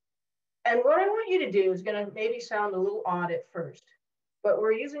comfortable. And what I want you to do is going to maybe sound a little odd at first, but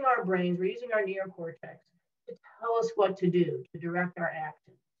we're using our brains, we're using our neocortex to tell us what to do, to direct our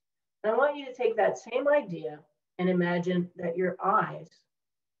actions. And I want you to take that same idea and imagine that your eyes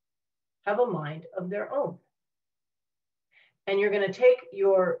have a mind of their own. And you're going to take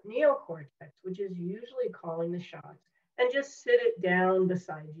your neocortex, which is usually calling the shots, and just sit it down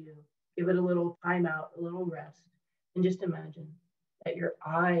beside you. Give it a little timeout, a little rest, and just imagine that your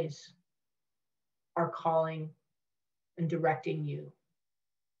eyes are calling and directing you.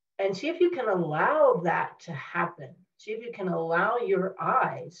 And see if you can allow that to happen. See if you can allow your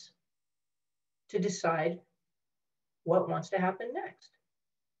eyes to decide what wants to happen next.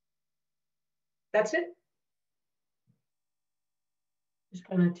 That's it. Just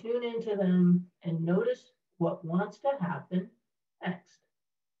kind of tune into them and notice what wants to happen next.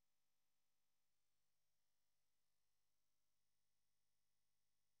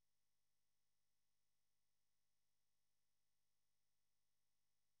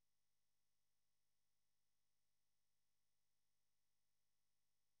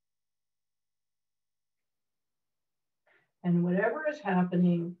 And whatever is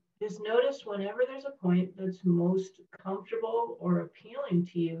happening, just notice whenever there's a point that's most comfortable or appealing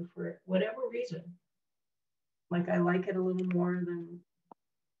to you for whatever reason. Like, I like it a little more than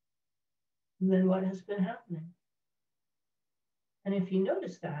what has been happening. And if you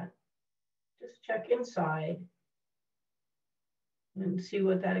notice that, just check inside and see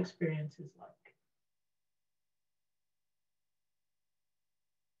what that experience is like.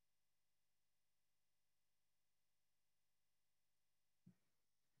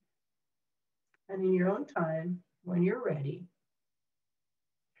 And in your own time, when you're ready,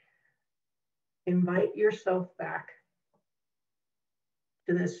 invite yourself back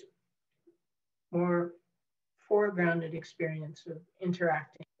to this more foregrounded experience of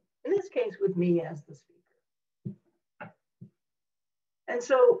interacting, in this case with me as the speaker. And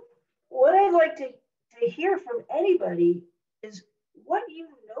so what I'd like to hear from anybody is what you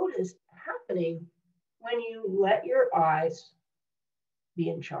noticed happening when you let your eyes be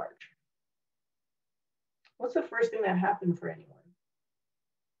in charge. What's the first thing that happened for anyone?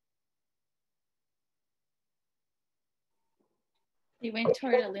 You went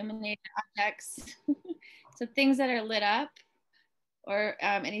toward illuminated objects. So things that are lit up, or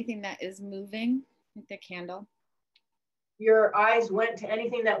anything that is moving, like the candle. Your eyes went to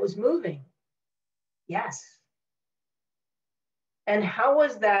anything that was moving. Yes. And how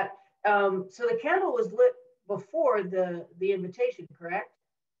was that? So the candle was lit before the invitation, correct?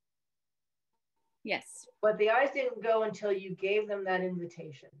 Yes. But the eyes didn't go until you gave them that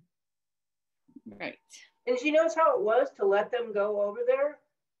invitation. Right. And did you notice how it was to let them go over there?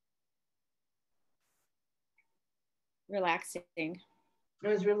 Relaxing. It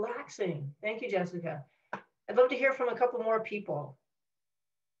was relaxing. Thank you, Jessica. I'd love to hear from a couple more people.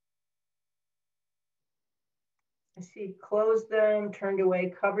 I see closed them, turned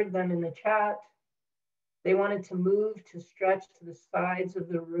away, covered them in the chat. They wanted to move, to stretch to the sides of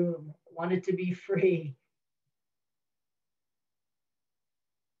the room, wanted to be free.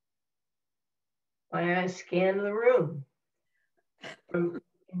 My eyes scan the room from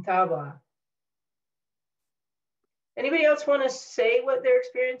Intaba. Anybody else want to say what their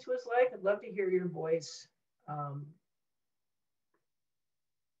experience was like? I'd love to hear your voice.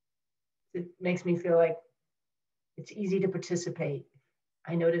 It makes me feel like it's easy to participate.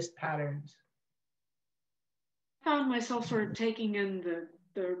 I noticed patterns. I found myself sort of taking in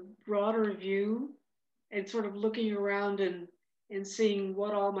the broader view and sort of looking around and seeing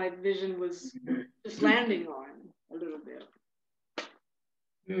what all my vision was just landing on a little bit.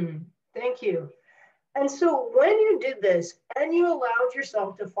 Thank you. And so when you did this and you allowed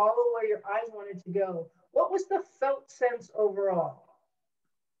yourself to follow where your eyes wanted to go, what was the felt sense overall?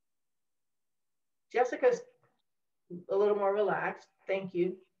 Jessica's a little more relaxed. Thank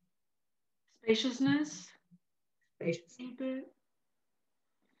you. Spaciousness. Spacious. A little bit.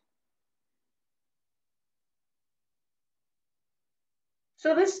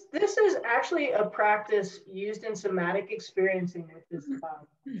 So this is actually a practice used in somatic experiencing, which is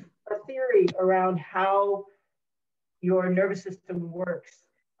a theory around how your nervous system works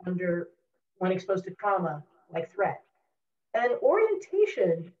when exposed to trauma, like threat. And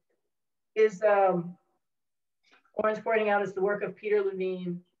orientation is, Oren's pointing out, is the work of Peter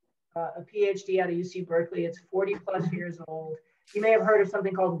Levine, a PhD out of UC Berkeley. It's 40 plus years old. You may have heard of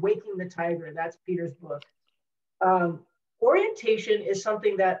something called Waking the Tiger. That's Peter's book. Orientation is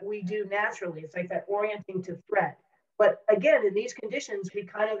something that we do naturally. It's like that orienting to threat. But again, in these conditions, we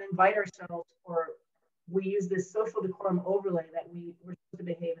kind of invite ourselves, or we use this social decorum overlay that we're supposed to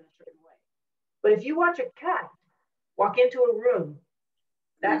behave in a certain way. But if you watch a cat walk into a room,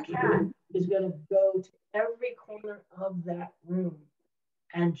 that cat is going to go to every corner of that room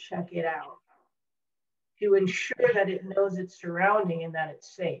and check it out to ensure that it knows its surrounding and that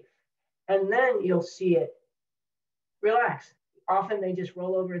it's safe. And then you'll see it relax. Often they just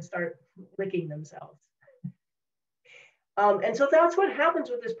roll over and start licking themselves. And so that's what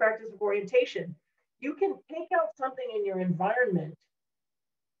happens with this practice of orientation. You can pick out something in your environment.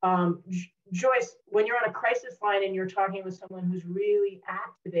 Joyce, when you're on a crisis line and you're talking with someone who's really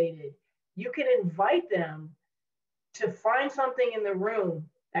activated, you can invite them to find something in the room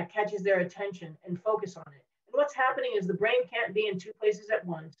that catches their attention and focus on it. And what's happening is the brain can't be in two places at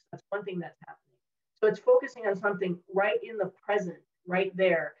once. That's one thing that's happening. So it's focusing on something right in the present, right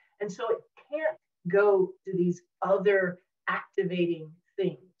there. And so it can't go to these other activating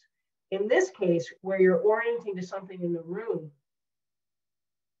things. In this case, where you're orienting to something in the room,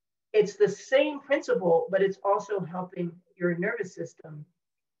 it's the same principle, but it's also helping your nervous system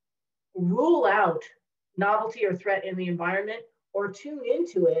rule out novelty or threat in the environment or tune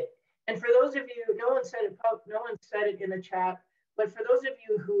into it. And for those of you, no one said it in the chat, but for those of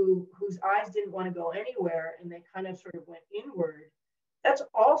you whose eyes didn't want to go anywhere and they kind of sort of went inward, that's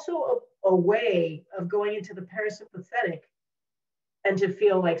also a way of going into the parasympathetic and to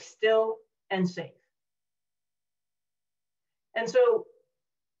feel like still and safe. And so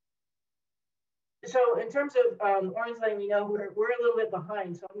in terms of Oren's letting me know we're a little bit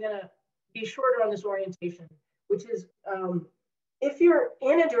behind, so I'm gonna be shorter on this orientation, which is if you're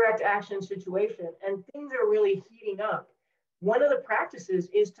in a direct action situation and things are really heating up, one of the practices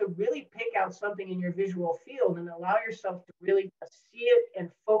is to really pick out something in your visual field and allow yourself to really see it and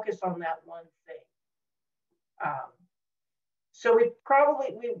focus on that one thing. So we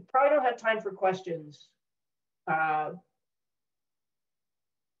probably don't have time for questions.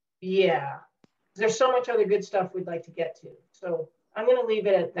 Yeah, there's so much other good stuff we'd like to get to. So I'm going to leave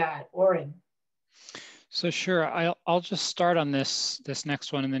it at that. Oren. So sure, I'll just start on this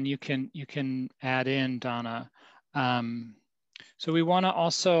next one, and then you can add in, Donna. So we want to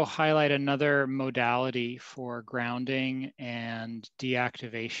also highlight another modality for grounding and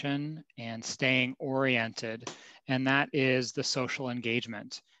deactivation and staying oriented, and that is the social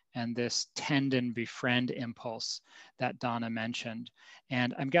engagement and this tend and befriend impulse that Donna mentioned.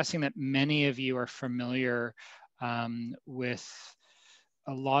 And I'm guessing that many of you are familiar with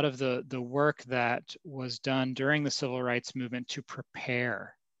a lot of the work that was done during the civil rights movement to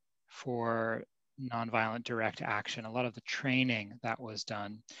prepare for nonviolent direct action, a lot of the training that was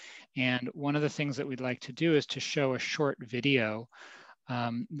done. And one of the things that we'd like to do is to show a short video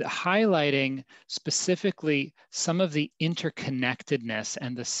highlighting specifically some of the interconnectedness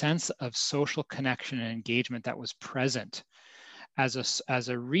and the sense of social connection and engagement that was present as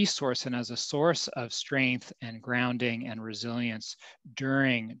a resource and as a source of strength and grounding and resilience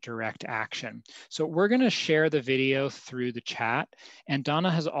during direct action. So we're going to share the video through the chat, and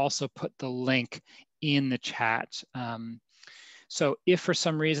Donna has also put the link in the chat. So if for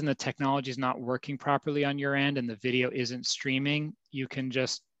some reason the technology is not working properly on your end and the video isn't streaming, you can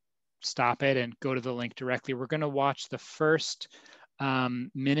just stop it and go to the link directly. We're going to watch the first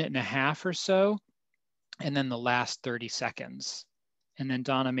minute and a half or so, and then the last 30 seconds. And then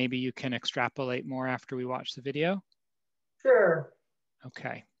Donna, maybe you can extrapolate more after we watch the video. Sure.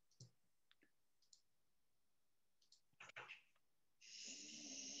 Okay.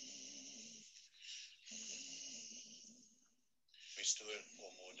 We stood for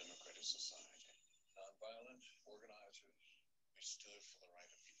a more democratic society. Nonviolent organizers, we stood for the right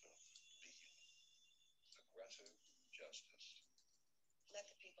of people to be human. Aggressive justice. Let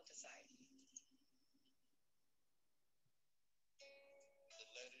the people decide. The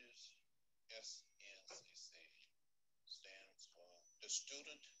letters SNCC stands for the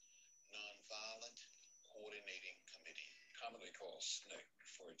Student Nonviolent Coordinating Committee, commonly called SNCC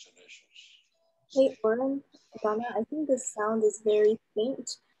for its initials. Hey, Oren, Donna, I think the sound is very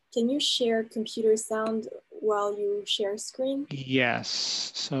faint. Can you share computer sound while you share screen? Yes.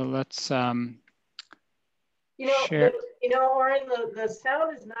 So let's You know, share. Oren, the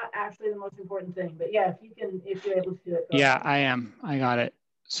sound is not actually the most important thing, but yeah, if you're able to do it. Yeah, I am. I got it.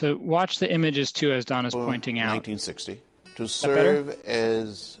 So watch the images too, as Donna's pointing out. 1960, to serve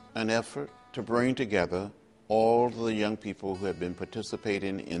as an effort to bring together all the young people who have been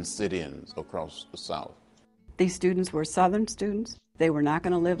participating in sit-ins across the South. These students were Southern students. They were not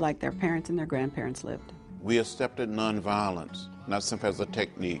going to live like their parents and their grandparents lived. We accepted nonviolence, not simply as a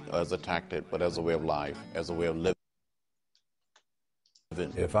technique or as a tactic, but as a way of life, as a way of living.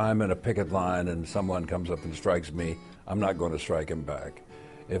 If I'm in a picket line and someone comes up and strikes me, I'm not going to strike him back.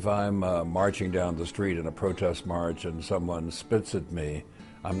 If I'm marching down the street in a protest march and someone spits at me,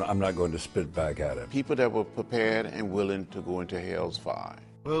 I'm not going to spit back at him. People that were prepared and willing to go into hell's fire.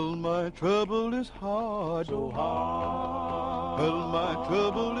 Well, my trouble is hard, so hard. Well, my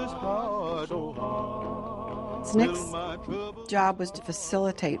trouble is hard, so hard. SNCC's job was to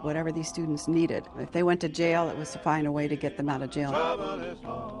facilitate whatever these students needed. If they went to jail, it was to find a way to get them out of jail.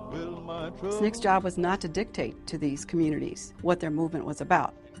 SNCC's job was not to dictate to these communities what their movement was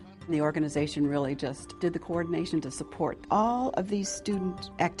about. The organization really just did the coordination to support all of these student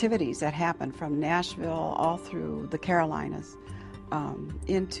activities that happened from Nashville all through the Carolinas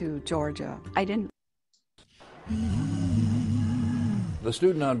into Georgia. The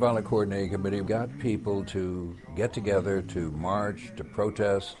Student Nonviolent Coordinating Committee got people to get together, to march, to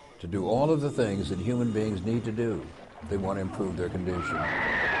protest, to do all of the things that human beings need to do if they want to improve their condition.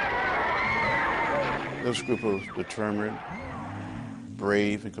 This group of determined,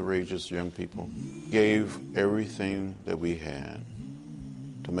 brave and courageous young people gave everything that we had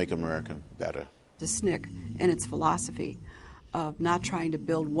to make America better. The SNCC and its philosophy of not trying to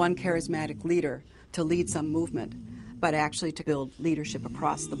build one charismatic leader to lead some movement, but actually to build leadership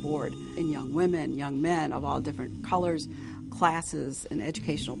across the board in young women, young men of all different colors, classes, and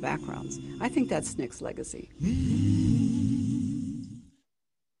educational backgrounds. I think that's SNCC's legacy.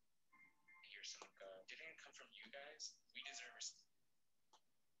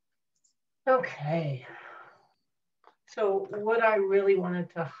 Okay. So what I really wanted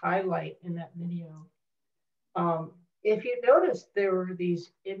to highlight in that video, if you notice, there were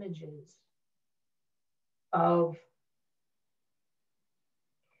these images of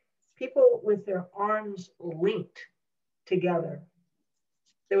people with their arms linked together.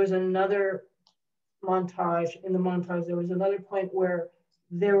 There was another montage. In the montage, there was another point where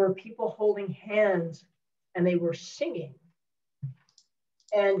there were people holding hands and they were singing.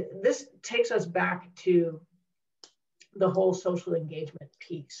 And this takes us back to the whole social engagement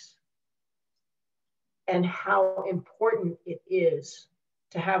piece and how important it is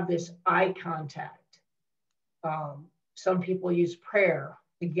to have this eye contact. Some people use prayer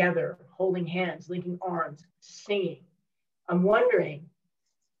together, holding hands, linking arms, singing. I'm wondering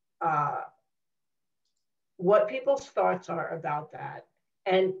what people's thoughts are about that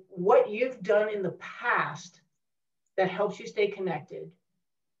and what you've done in the past that helps you stay connected.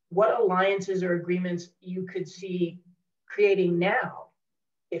 What alliances or agreements you could see creating now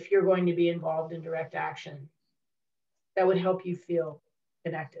if you're going to be involved in direct action that would help you feel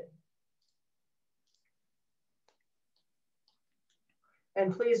connected.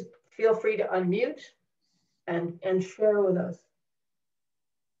 And please feel free to unmute and share with us.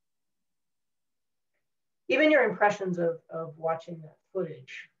 Even your impressions of watching that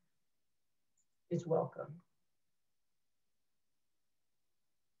footage is welcome.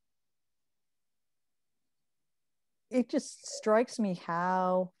 It just strikes me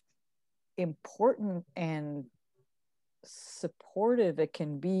how important and supportive it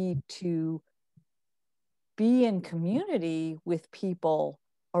can be to be in community with people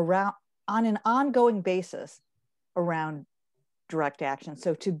around on an ongoing basis around direct action.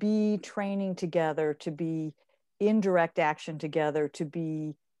 So to be training together, to be in direct action together, to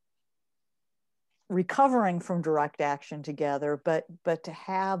be recovering from direct action together, but to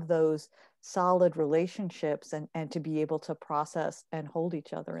have those solid relationships and to be able to process and hold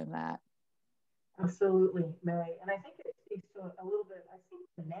each other in that. Absolutely, Mary. And I think it speaks to a little bit, I think,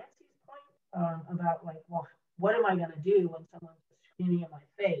 to Nancy's point about like, well, what am I going to do when someone's screaming in my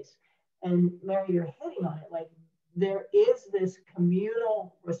face? And Mary, you're hitting on it. Like, there is this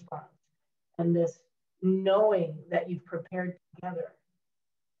communal response and this knowing that you've prepared together.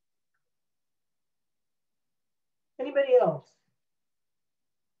 Anybody else?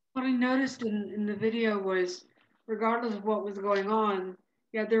 What I noticed in the video was, regardless of what was going on,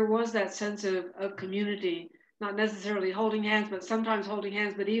 yeah, there was that sense of community, not necessarily holding hands, but sometimes holding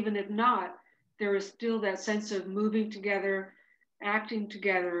hands. But even if not, there was still that sense of moving together, acting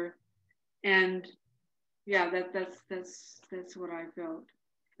together. And yeah, that's what I felt.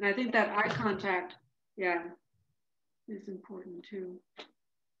 And I think that eye contact, yeah, is important too.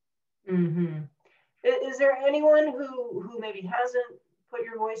 Mm-hmm. Is there anyone who maybe hasn't put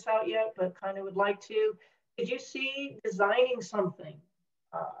your voice out yet, but kind of would like to? Did you see designing something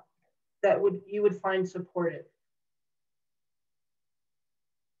that you would find supportive?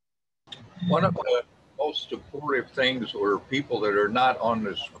 One of the most supportive things were people that are not on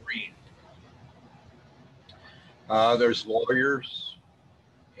the screen. There's lawyers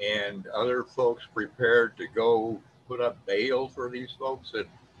and other folks prepared to go put up bail for these folks that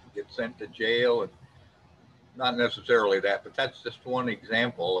get sent to jail, and not necessarily that, but that's just one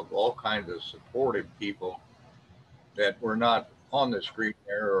example of all kinds of supportive people that were not on the screen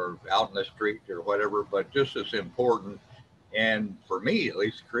there or out in the street or whatever, but just as important, and for me at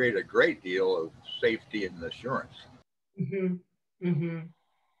least, create a great deal of safety and assurance. Mm-hmm. Mm-hmm.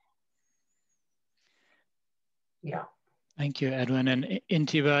 Yeah. Thank you, Edwin. And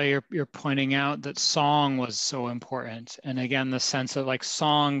Intiba, you're pointing out that song was so important. And again, the sense of like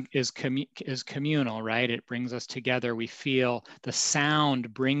song is communal, right? It brings us together. We feel the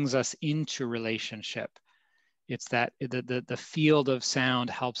sound brings us into relationship. It's that the field of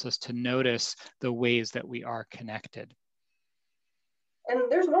sound helps us to notice the ways that we are connected. And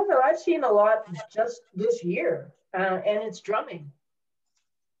there's one that I've seen a lot just this year, and it's drumming.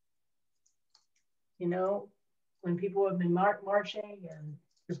 You know, when people have been marching and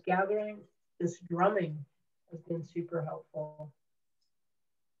just gathering, this drumming has been super helpful.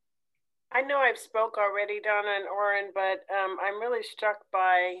 I know I've spoke already, Donna and Oren, but I'm really struck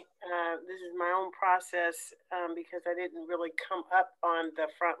by, this is my own process because I didn't really come up on the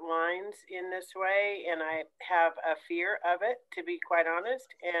front lines in this way, and I have a fear of it, to be quite honest.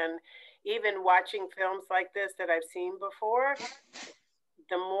 And even watching films like this that I've seen before,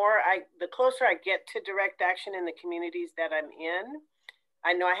 the closer I get to direct action in the communities that I'm in,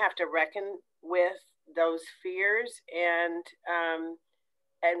 I know I have to reckon with those fears. And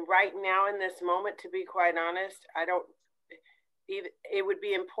right now in this moment, to be quite honest, it would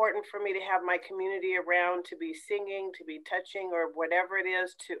be important for me to have my community around, to be singing, to be touching, or whatever it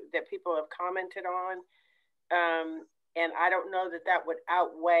is that people have commented on. And I don't know that would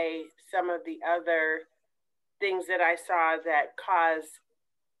outweigh some of the other things that I saw that cause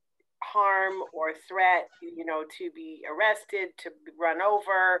harm or threat, you know, to be arrested, to run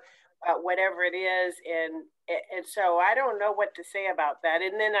over, whatever it is. And so I don't know what to say about that.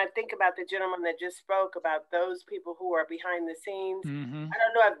 And then I think about the gentleman that just spoke about those people who are behind the scenes. Mm-hmm. I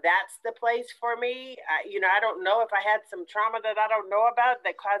don't know if that's the place for me. I don't know if I had some trauma that I don't know about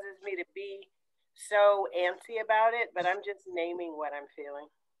that causes me to be so antsy about it, but I'm just naming what I'm feeling.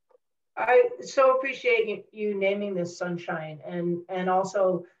 I so appreciate you naming this, Sunshine, and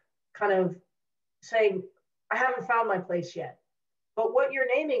also kind of saying, I haven't found my place yet. But what you're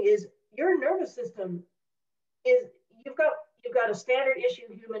naming is your nervous system is, you've got a standard issue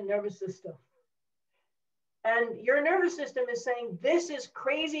human nervous system. And your nervous system is saying, this is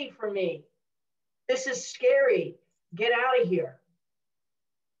crazy for me. This is scary. Get out of here.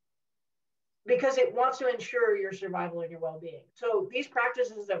 Because it wants to ensure your survival and your well-being. So these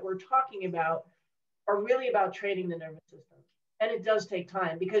practices that we're talking about are really about training the nervous system. And it does take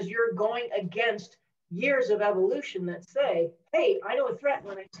time because you're going against years of evolution that say, hey, I know a threat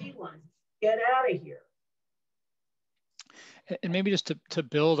when I see one. Get out of here. And maybe just to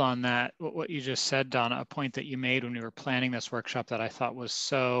build on that, what you just said, Donna, a point that you made when we were planning this workshop that I thought was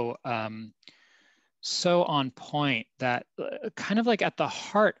so on point, that kind of like at the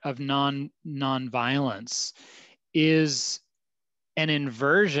heart of nonviolence is an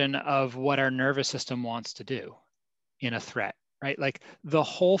inversion of what our nervous system wants to do in a threat. right? Like the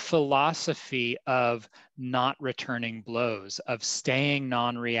whole philosophy of not returning blows, of staying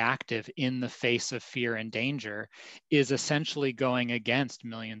non-reactive in the face of fear and danger, is essentially going against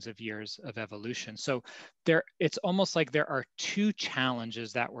millions of years of evolution. So it's almost like there are two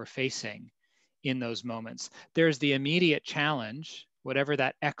challenges that we're facing in those moments. There's the immediate challenge, whatever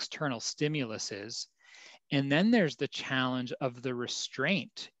that external stimulus is, and then there's the challenge of the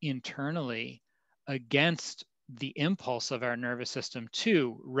restraint internally against the impulse of our nervous system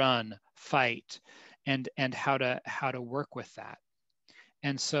to run, fight, and how to work with that.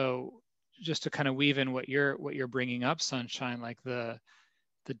 And so, just to kind of weave in what you're bringing up, Sunshine, like the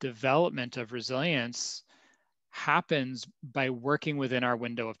development of resilience happens by working within our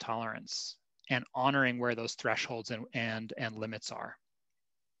window of tolerance and honoring where those thresholds and limits are.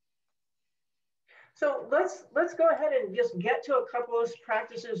 So let's go ahead and just get to a couple of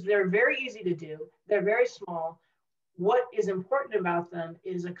practices. They're very easy to do. They're very small. What is important about them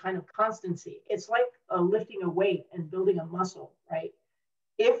is a kind of constancy. It's like lifting a weight and building a muscle, right?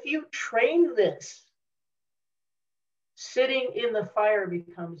 If you train this, sitting in the fire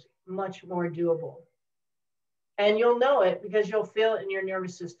becomes much more doable. And you'll know it because you'll feel it in your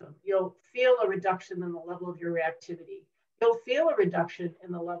nervous system. You'll feel a reduction in the level of your reactivity. You'll feel a reduction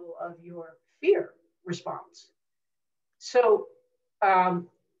in the level of your fear response. So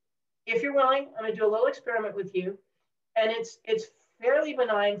if you're willing, I'm going to do a little experiment with you. And it's fairly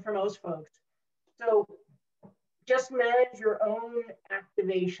benign for most folks. So just manage your own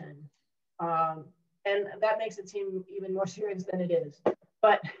activation. And that makes it seem even more serious than it is.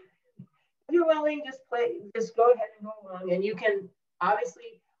 But if you're willing, just go ahead and go along. And you can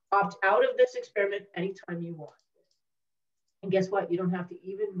obviously opt out of this experiment anytime you want. And guess what? You don't have to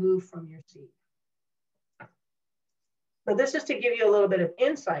even move from your seat. So this is to give you a little bit of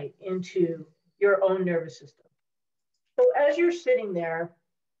insight into your own nervous system. So as you're sitting there,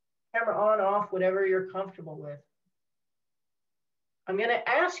 camera on, off, whatever you're comfortable with, I'm going to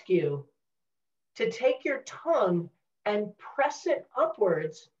ask you to take your tongue and press it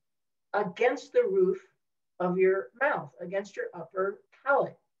upwards against the roof of your mouth, against your upper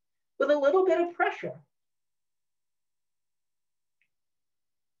palate, with a little bit of pressure.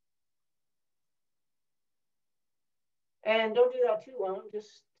 And don't do that too long,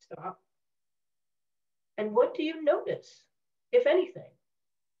 just stop. And what do you notice, if anything?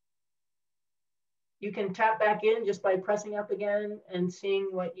 You can tap back in just by pressing up again and seeing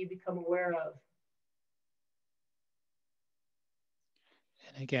what you become aware of.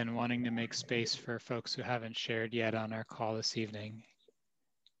 And again, wanting to make space for folks who haven't shared yet on our call this evening.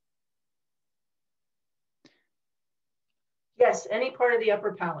 Yes, any part of the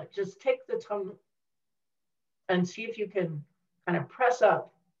upper palate. Just take the tongue and see if you can kind of press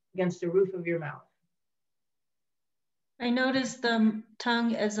up against the roof of your mouth. I notice the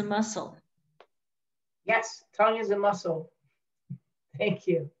tongue as a muscle. Yes, tongue is a muscle. Thank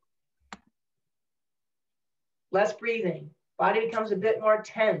you. Less breathing. Body becomes a bit more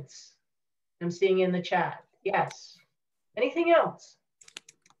tense. I'm seeing in the chat. Yes. Anything else?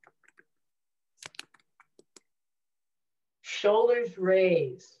 Shoulders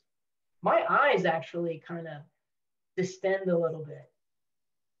raise. My eyes actually kind of distend a little bit.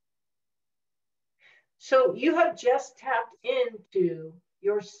 So you have just tapped into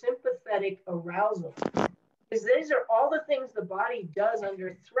your sympathetic arousal, because these are all the things the body does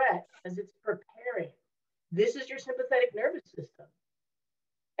under threat as it's preparing. This is your sympathetic nervous system,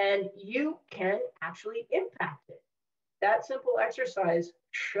 and you can actually impact it. That simple exercise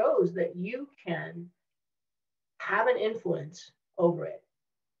shows that you can have an influence over it.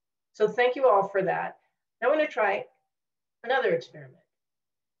 So thank you all for that. Now I'm going to try another experiment.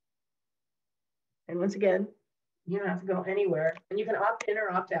 And once again, you don't have to go anywhere, and you can opt in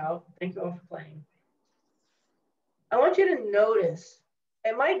or opt out. Thank you all for playing. I want you to notice,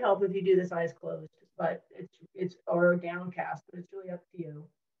 it might help if you do this eyes closed, but it's or downcast, but it's really up to you.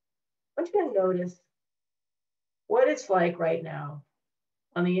 I want you to notice what it's like right now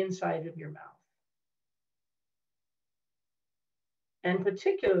on the inside of your mouth. And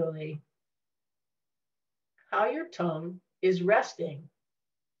particularly how your tongue is resting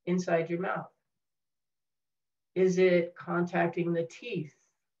inside your mouth. Is it contacting the teeth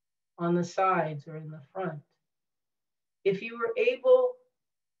on the sides or in the front? If you were able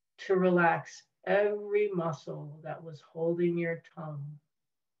to relax every muscle that was holding your tongue,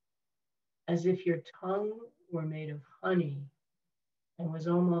 as if your tongue were made of honey and was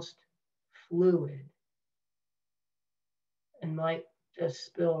almost fluid and might just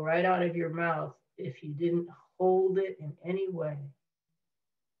spill right out of your mouth if you didn't hold it in any way.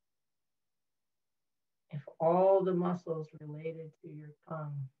 If all the muscles related to your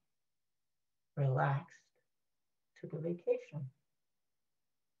tongue relaxed, took a vacation.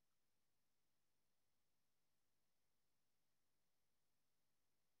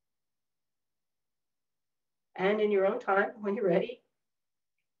 And in your own time, when you're ready,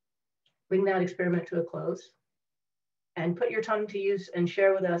 bring that experiment to a close and put your tongue to use and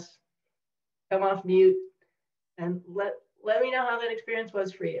share with us. Come off mute and let me know how that experience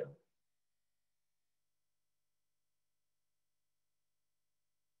was for you.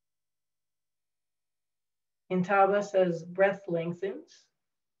 Intaba says breath lengthens.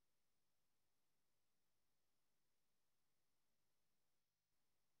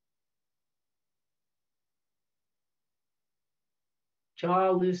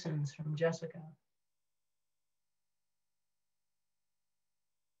 Jaw loosens from Jessica.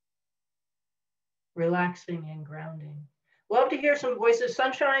 Relaxing and grounding. Love to hear some voices.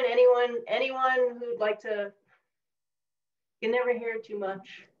 Sunshine, anyone who'd like to, you never hear too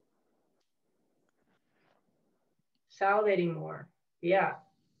much. Salivating more, yeah.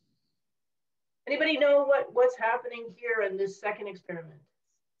 Anybody know what's happening here in this second experiment?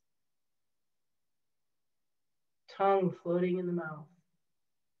 Tongue floating in the mouth.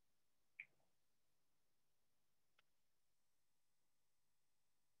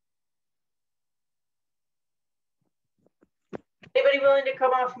 Anybody willing to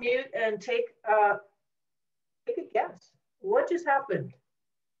come off mute and take a guess? What just happened?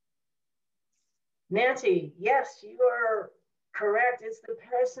 Nancy, yes, you are correct. It's the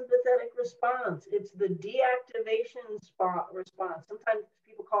parasympathetic response. It's the deactivation response. Sometimes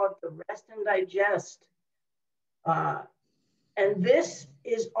people call it the rest and digest. And this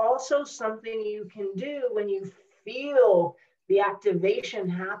is also something you can do when you feel the activation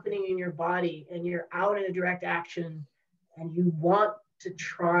happening in your body and you're out in a direct action and you want to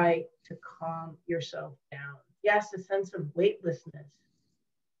try to calm yourself down. Yes, a sense of weightlessness.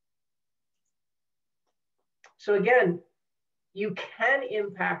 So again, you can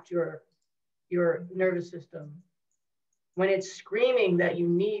impact your nervous system when it's screaming that you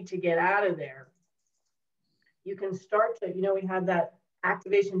need to get out of there. You can start to, we had that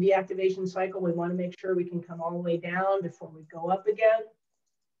activation, deactivation cycle. We want to make sure we can come all the way down before we go up again.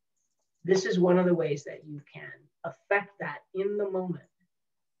 This is one of the ways that you can affect that in the moment.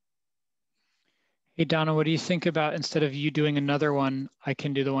 Hey, Donna, what do you think about, instead of you doing another one, I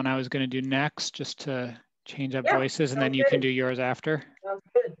can do the one I was going to do next, just to change up voices, and then you can do yours after? Sounds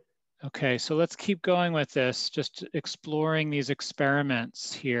good. Okay, so let's keep going with this, just exploring these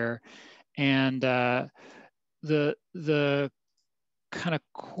experiments here. And the kind of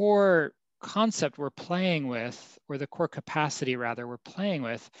core concept we're playing with, or the core capacity rather we're playing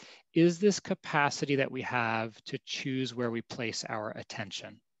with, is this capacity that we have to choose where we place our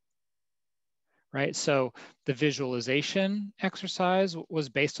attention. Right, so the visualization exercise was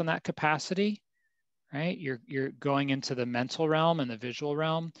based on that capacity, right? You're going into the mental realm and the visual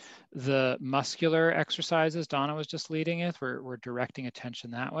realm. The muscular exercises Donna was just leading with, we're directing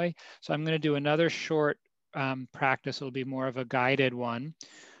attention that way. So I'm going to do another short practice. It'll be more of a guided one.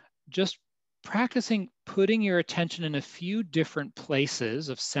 Just practicing putting your attention in a few different places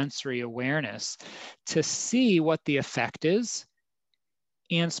of sensory awareness to see what the effect is,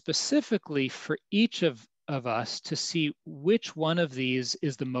 and specifically for each of us to see which one of these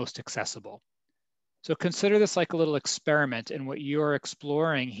is the most accessible. So consider this like a little experiment, and what you're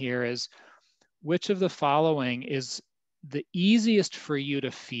exploring here is which of the following is the easiest for you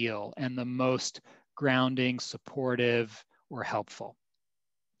to feel and the most grounding, supportive, or helpful.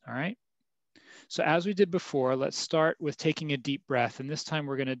 All right. So as we did before, let's start with taking a deep breath. And this time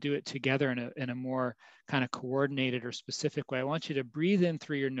we're going to do it together in a more kind of coordinated or specific way. I want you to breathe in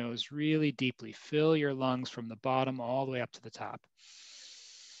through your nose really deeply. Fill your lungs from the bottom all the way up to the top.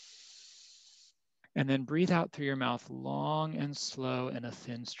 And then breathe out through your mouth long and slow in a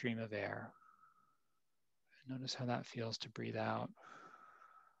thin stream of air. Notice how that feels to breathe out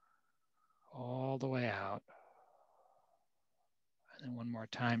all the way out. And then one more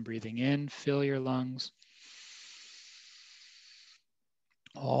time, breathing in, fill your lungs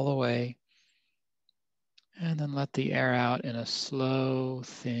all the way. And then let the air out in a slow,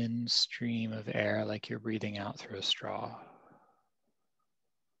 thin stream of air, like you're breathing out through a straw.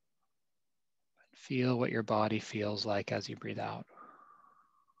 Feel what your body feels like as you breathe out.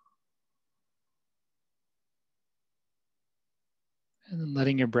 And then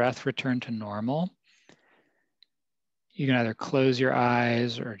letting your breath return to normal. You can either close your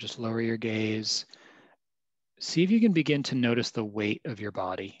eyes or just lower your gaze. See if you can begin to notice the weight of your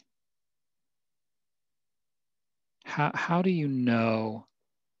body. How do you know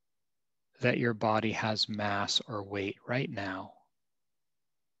that your body has mass or weight right now?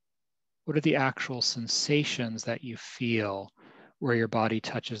 What are the actual sensations that you feel where your body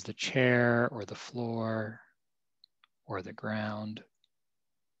touches the chair or the floor or the ground?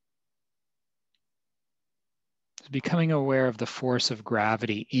 Becoming aware of the force of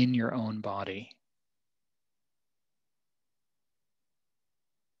gravity in your own body.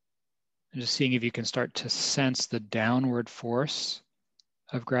 And just seeing if you can start to sense the downward force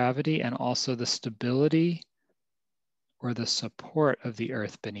of gravity and also the stability or the support of the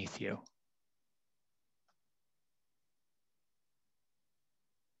earth beneath you.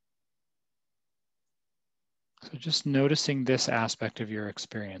 So just noticing this aspect of your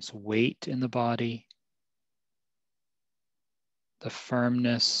experience, weight in the body, the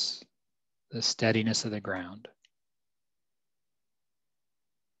firmness, the steadiness of the ground.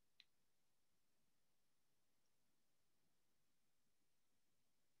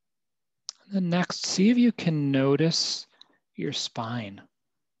 And then next, see if you can notice your spine,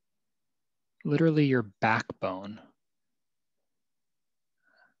 literally your backbone.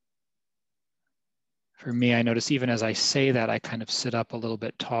 For me, I notice even as I say that, I kind of sit up a little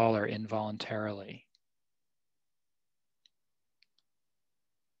bit taller involuntarily.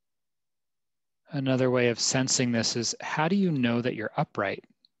 Another way of sensing this is, how do you know that you're upright?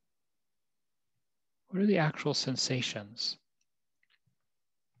 What are the actual sensations?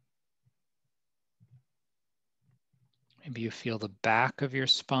 Maybe you feel the back of your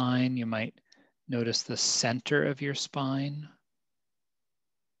spine. You might notice the center of your spine.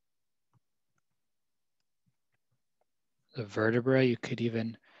 The vertebra, you could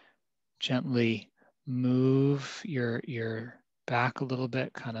even gently move your back a little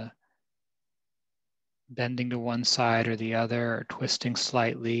bit, kind of bending to one side or the other, or twisting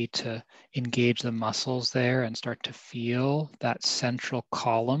slightly to engage the muscles there and start to feel that central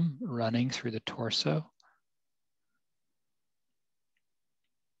column running through the torso.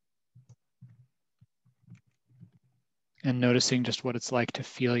 And noticing just what it's like to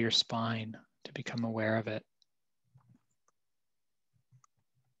feel your spine, to become aware of it.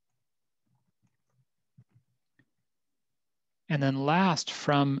 And then last,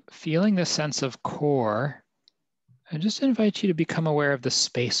 from feeling the sense of core, I just invite you to become aware of the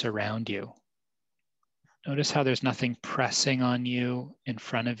space around you. Notice how there's nothing pressing on you in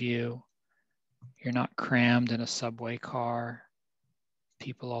front of you. You're not crammed in a subway car.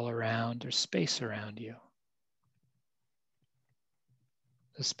 People all around, there's space around you.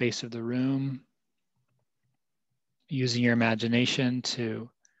 The space of the room, using your imagination to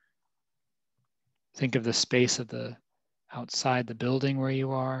think of the space of the outside the building where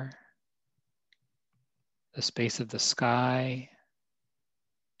you are, the space of the sky.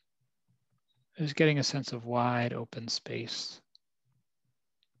 Just getting a sense of wide open space.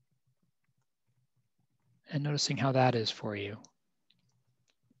 And noticing how that is for you.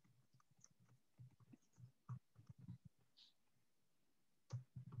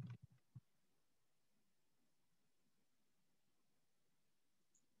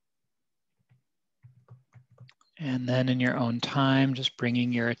 And then in your own time, just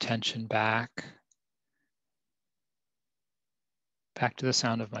bringing your attention back to the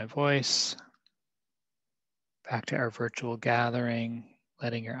sound of my voice, back to our virtual gathering,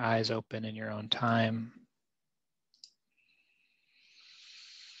 letting your eyes open in your own time.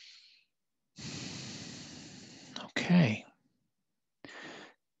 Okay.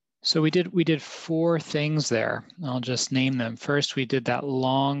 So we did 4 things there. I'll just name them. First, we did that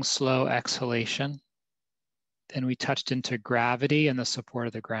long, slow exhalation. Then we touched into gravity and the support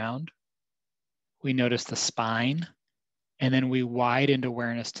of the ground. We noticed the spine, and then we widened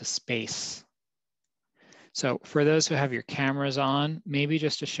awareness to space. So for those who have your cameras on, maybe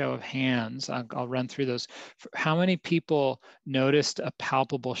just a show of hands, I'll run through those. How many people noticed a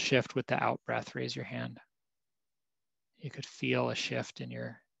palpable shift with the out breath? Raise your hand. You could feel a shift in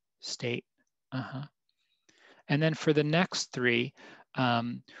your state. And then for the next 3,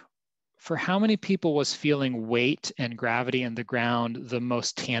 for how many people was feeling weight and gravity in the ground the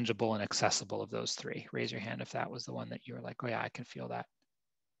most tangible and accessible of those 3? Raise your hand if that was the one that you were like, oh yeah, I can feel that.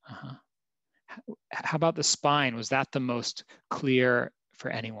 How about the spine? Was that the most clear for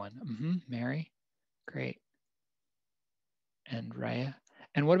anyone? Mary? Great. And Raya?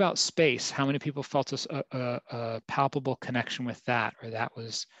 And what about space? How many people felt a palpable connection with that, or that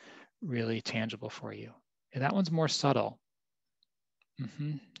was really tangible for you? Yeah, that one's more subtle.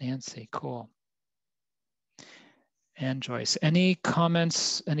 Nancy, cool. And Joyce, any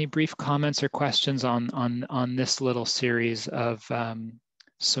comments, any brief comments or questions on this little series of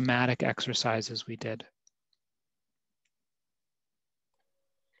somatic exercises we did?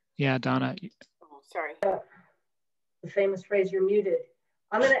 Yeah, Donna. Oh, sorry. The famous phrase, you're muted.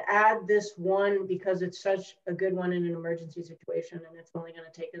 I'm going to add this one because it's such a good one in an emergency situation, and it's only going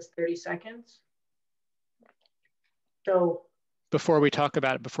to take us 30 seconds. So before we talk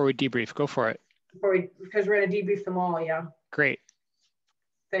about it, before we debrief, go for it. Because we're going to debrief them all, yeah? Great.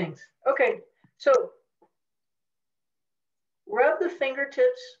 Thanks. Okay, so rub the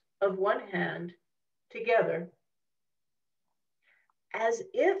fingertips of one hand together as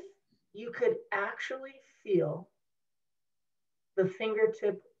if you could actually feel the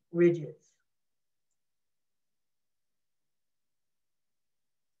fingertip ridges.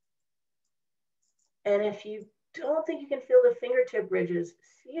 And if you don't think you can feel the fingertip ridges,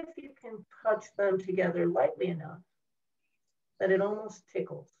 see if you can touch them together lightly enough that it almost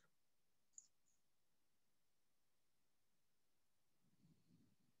tickles.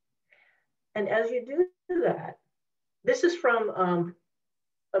 And as you do that, this is from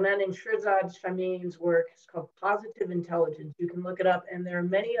a man named Shirzad Shamin's work. It's called Positive Intelligence. You can look it up, and there are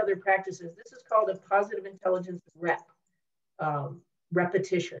many other practices. This is called a positive intelligence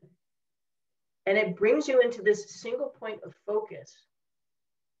repetition. And it brings you into this single point of focus,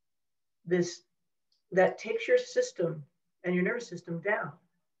 that takes your system and your nervous system down.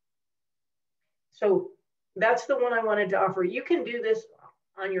 So that's the one I wanted to offer. You can do this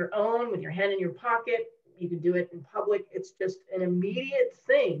on your own with your hand in your pocket. You can do it in public. It's just an immediate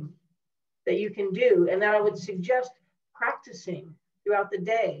thing that you can do, and that I would suggest practicing throughout the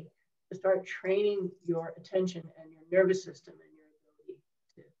day to start training your attention and your nervous system and your ability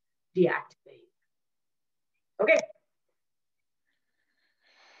to deactivate. Okay.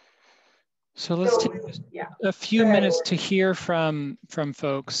 So let's take a few minutes to hear from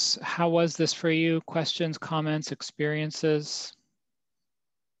folks. How was this for you? Questions, comments, experiences?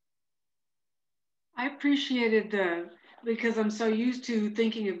 I appreciated because I'm so used to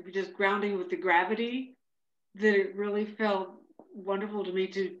thinking of just grounding with the gravity, that it really felt wonderful to me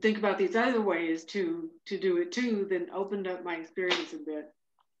to think about these other ways to do it too, then opened up my experience a bit.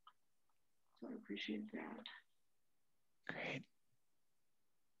 So I appreciate that. Great.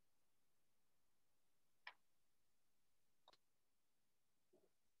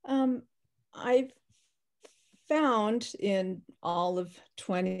 I've found in all of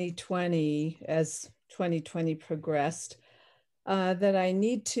 2020, as 2020 progressed, that I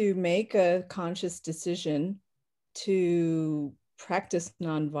need to make a conscious decision to practice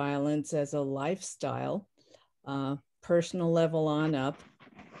nonviolence as a lifestyle, personal level on up,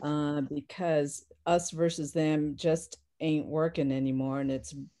 because us versus them just ain't working anymore, and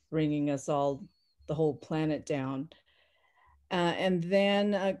it's bringing us all, the whole planet down. And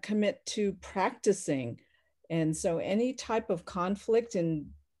then commit to practicing. And so any type of conflict in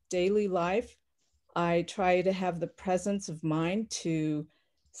daily life, I try to have the presence of mind to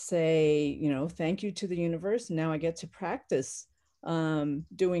say, you know, thank you to the universe. Now I get to practice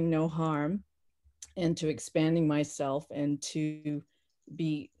doing no harm, and to expanding myself, and to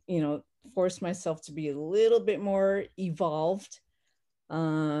be, you know, force myself to be a little bit more evolved.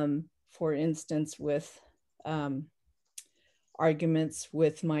 For instance, with arguments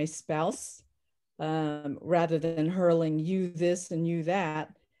with my spouse, rather than hurling you this and you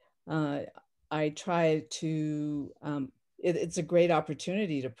that, I try to, it's a great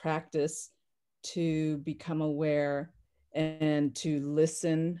opportunity to practice, to become aware and to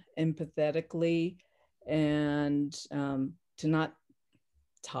listen empathetically, and to not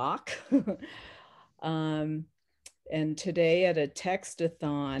talk. And today at a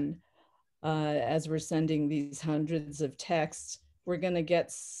text-a-thon, as we're sending these hundreds of texts, we're going to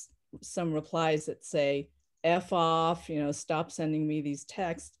get some replies that say, F off, you know, stop sending me these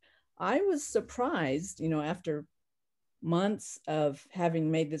texts. I was surprised, you know, after months of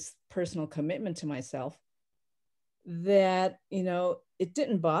having made this personal commitment to myself, that, you know, it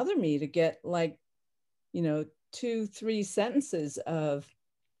didn't bother me to get like, you know, 2-3 sentences of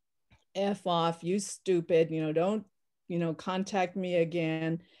F off, you stupid, you know, don't, you know, contact me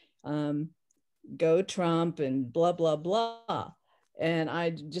again. Go Trump and blah, blah, blah. And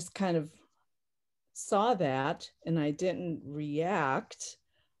I just kind of saw that, and I didn't react.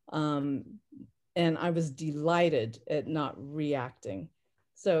 And I was delighted at not reacting.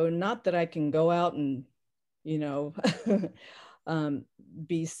 So not that I can go out and, you know,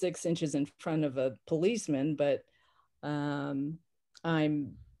 be 6 inches in front of a policeman, but I'm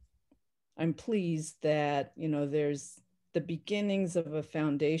pleased that, you know, there's the beginnings of a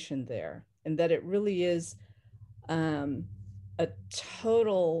foundation there, and that it really is a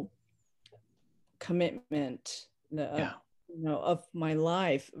total commitment, you know, of my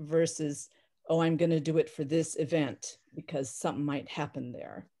life versus, oh, I'm going to do it for this event because something might happen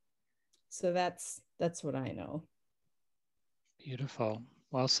there. So that's what I know. Beautiful.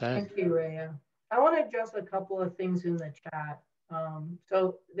 Well said. Thank you, Rhea. I want to address a couple of things in the chat.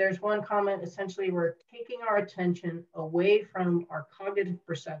 So there's one comment, essentially, we're taking our attention away from our cognitive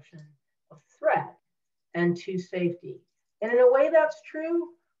perception of threat and to safety. And in a way that's true.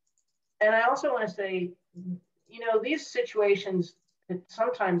 And I also want to say, you know, these situations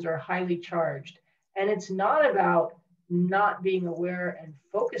sometimes are highly charged, and it's not about not being aware and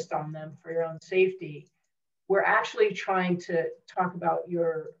focused on them for your own safety. We're actually trying to talk about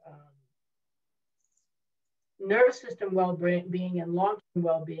your nervous system well-being and long-term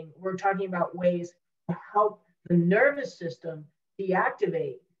well-being. We're talking about ways to help the nervous system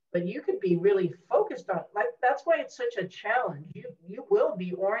deactivate, but you could be really focused on, like, that's why it's such a challenge. You will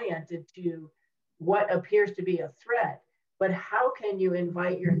be oriented to what appears to be a threat, but how can you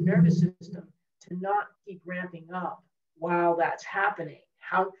invite your nervous system to not keep ramping up while that's happening?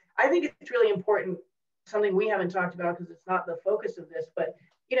 I think it's really important, something we haven't talked about because it's not the focus of this, but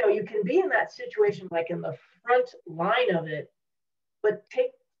you know, you can be in that situation like in the front line of it, but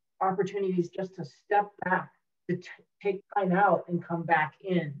take opportunities just to step back, to take time out and come back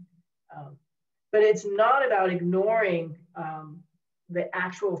in. But it's not about ignoring the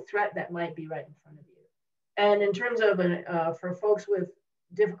actual threat that might be right in front of you. And in terms of, for folks with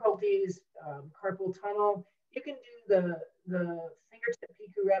difficulties, carpal tunnel, you can do the fingertip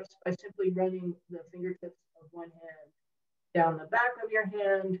piku reps by simply running the fingertips of one hand down the back of your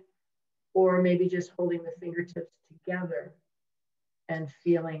hand, or maybe just holding the fingertips together and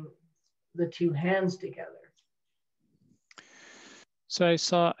feeling the two hands together. So I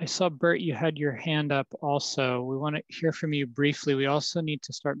saw Bert, you had your hand up also. We want to hear from you briefly. We also need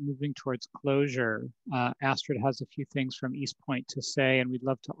to start moving towards closure. Astrid has a few things from East Point to say, and we'd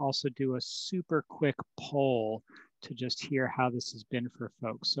love to also do a super quick poll to just hear how this has been for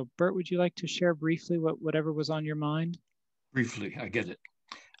folks. So Bert, would you like to share briefly whatever was on your mind? Briefly, I get it.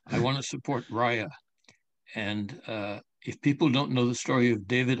 I want to support Raya. And if people don't know the story of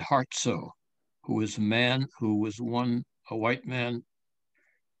David Hartsoe, who was a man who was a white man,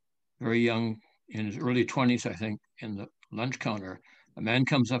 very young, in his early 20s, I think, in the lunch counter, a man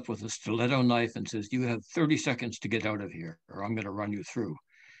comes up with a stiletto knife and says, "You have 30 seconds to get out of here, or I'm going to run you through."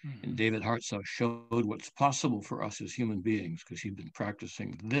 Mm-hmm. And David Hartsoe showed what's possible for us as human beings, because he'd been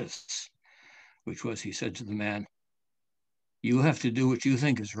practicing this, which was, he said to the man, "You have to do what you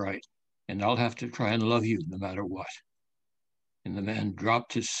think is right, and I'll have to try and love you no matter what." And the man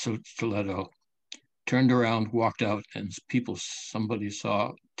dropped his stiletto, turned around, walked out, and somebody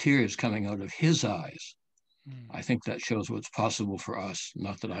saw tears coming out of his eyes. I think that shows what's possible for us.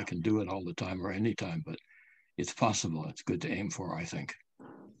 Not that I can do it all the time or any time, but it's possible. It's good to aim for, I think.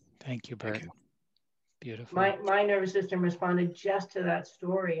 Thank you, Bert. Thank you. Beautiful. My nervous system responded just to that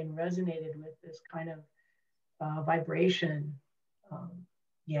story and resonated with this kind of vibration.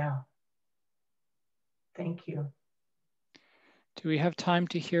 Yeah. Thank you. Do we have time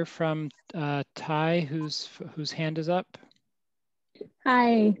to hear from Ty, whose hand is up?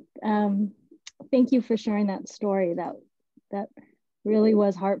 Hi. Thank you for sharing that story. That really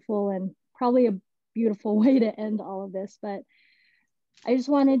was heartful and probably a beautiful way to end all of this. But I just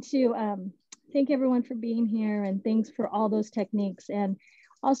wanted to thank everyone for being here, and thanks for all those techniques. And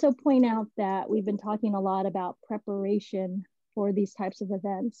also point out that we've been talking a lot about preparation for these types of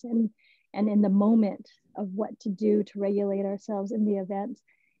events and in the moment of what to do to regulate ourselves in the event.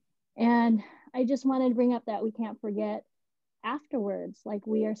 And I just wanted to bring up that we can't forget afterwards, like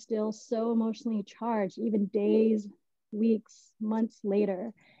we are still so emotionally charged, even days, weeks, months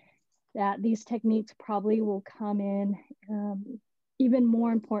later, that these techniques probably will come in even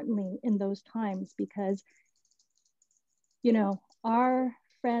more importantly in those times, because, you know, our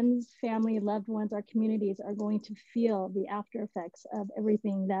friends, family, loved ones, our communities are going to feel the after effects of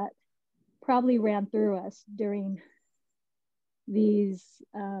everything that probably ran through us during these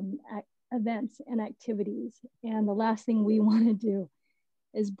events and activities. And the last thing we want to do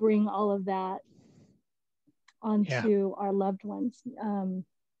is bring all of that onto our loved ones.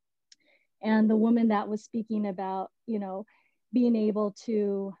 And the woman that was speaking about, you know, being able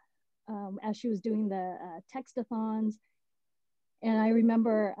to, as she was doing the textathons, and I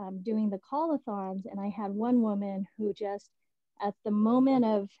remember doing the call-a-thons, and I had one woman who just, at the moment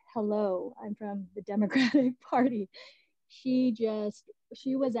of, hello, I'm from the Democratic Party, she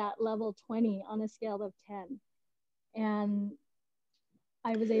was at level 20 on a scale of 10. And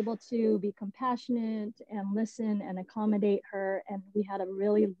I was able to be compassionate and listen and accommodate her. And we had a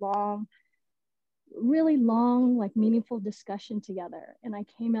really long, like meaningful discussion together. And I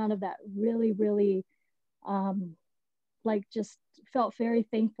came out of that really, really like just felt very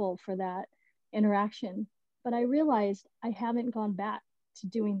thankful for that interaction. But I realized I haven't gone back to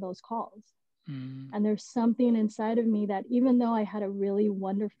doing those calls. And there's something inside of me that even though I had a really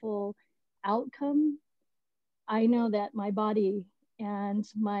wonderful outcome, I know that my body and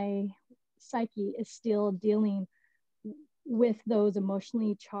my psyche is still dealing with those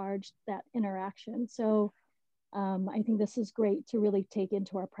emotionally charged, that interaction. So I think this is great to really take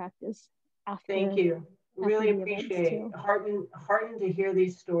into our practice after. Thank you. Really appreciate, heartened to hear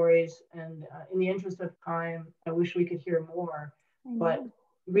these stories. And in the interest of time, I wish we could hear more, but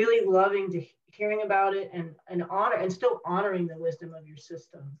really loving to hearing about it and honor and still honoring the wisdom of your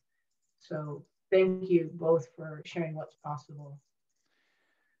system. So thank you both for sharing what's possible.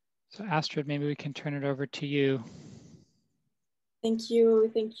 So Astrid, maybe we can turn it over to you. Thank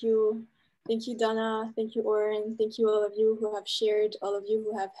you. Thank you. Thank you, Donna. Thank you, Oren. Thank you, all of you who have shared, all of you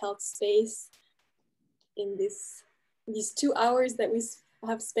who have held space in these 2 hours that we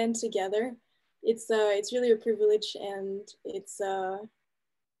have spent together. It's really a privilege, and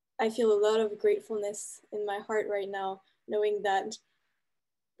I feel a lot of gratefulness in my heart right now, knowing that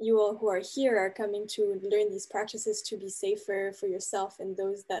you all who are here are coming to learn these practices to be safer for yourself and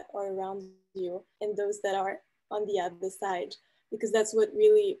those that are around you and those that are on the other side, because that's what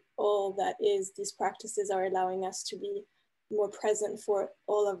really all that is. These practices are allowing us to be more present for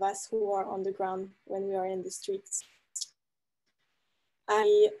all of us who are on the ground when we are in the streets.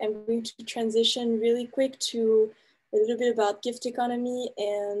 I am going to transition really quick to a little bit about gift economy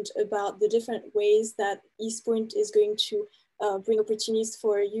and about the different ways that East Point is going to bring opportunities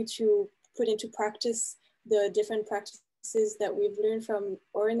for you to put into practice the different practices that we've learned from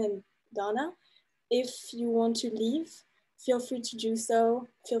Oren and Donna. If you want to leave, feel free to do so.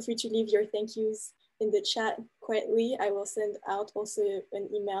 Feel free to leave your thank yous in the chat quietly. I will send out also an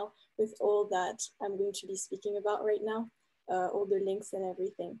email with all that I'm going to be speaking about right now, all the links and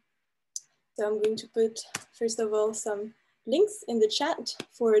everything. So I'm going to put, first of all, some links in the chat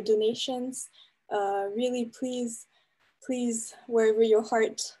for donations. Really, please, whatever your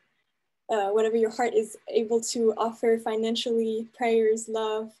heart is able to offer financially, prayers,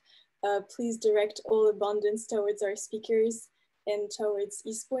 love, please direct all abundance towards our speakers and towards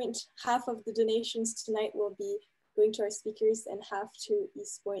East Point. Half of the donations tonight will be going to our speakers and half to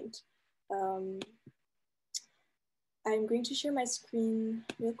East Point. I'm going to share my screen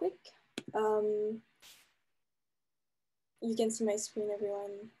real quick. You can see my screen,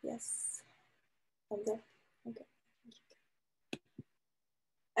 everyone. Yes, thumbs up. Okay.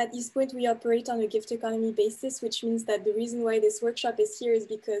 At East Point, we operate on a gift economy basis, which means that the reason why this workshop is here is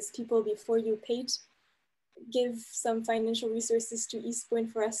because people before you paid give some financial resources to East Point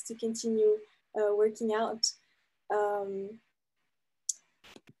for us to continue working out.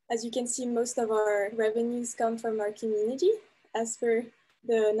 As you can see, most of our revenues come from our community, as per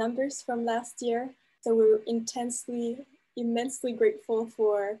the numbers from last year. So we're immensely grateful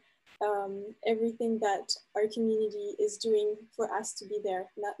for everything that our community is doing for us to be there.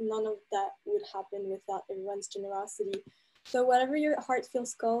 None of that would happen without everyone's generosity. So whatever your heart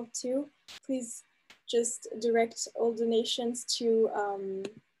feels called to, please just direct all donations to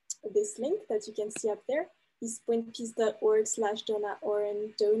this link that you can see up there,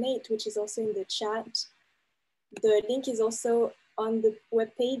 eastpointpeace.org/DonnaOrenDonate, which is also in the chat. The link is also on the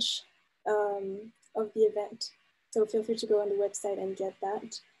webpage of the event. So feel free to go on the website and get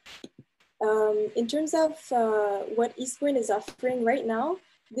that. In terms of what East Point is offering right now,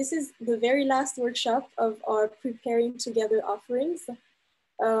 this is the very last workshop of our Preparing Together offerings.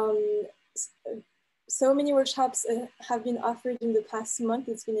 So many workshops have been offered in the past month.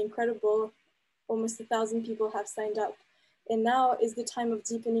 It's been incredible. Almost 1,000 people have signed up. And now is the time of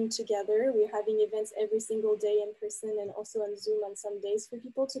deepening together. We're having events every single day in person and also on Zoom on some days for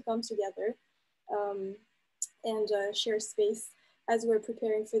people to come together and share space as we're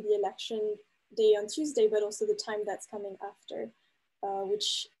preparing for the election day on Tuesday, but also the time that's coming after,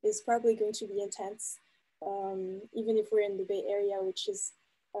 which is probably going to be intense, even if we're in the Bay Area, which is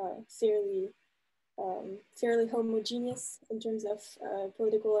fairly homogeneous in terms of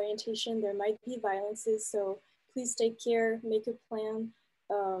political orientation. There might be violences, so please take care, make a plan,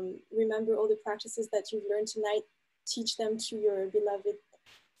 remember all the practices that you've learned tonight, teach them to your beloved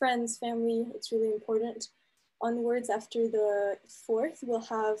friends, family. It's really important. Onwards, after the 4th, we'll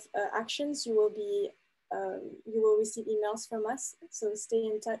have actions. You will receive emails from us, so stay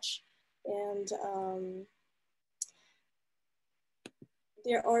in touch. And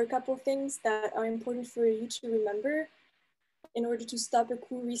there are a couple of things that are important for you to remember. In order to stop a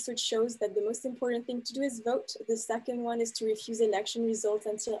coup, research shows that the most important thing to do is vote. The second one is to refuse election results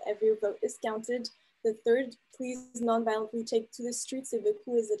until every vote is counted. The third, please non-violently take to the streets if a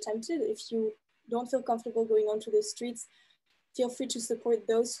coup is attempted. If you don't feel comfortable going onto the streets, feel free to support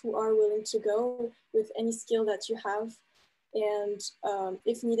those who are willing to go with any skill that you have. And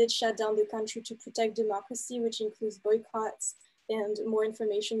if needed, shut down the country to protect democracy, which includes boycotts, and more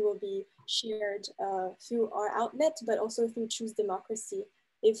information will be shared through our outlet, but also through Choose Democracy,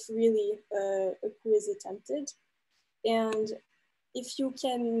 if really a coup is attempted. And if you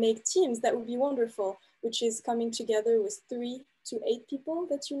can make teams, that would be wonderful, which is coming together with 3 to 8 people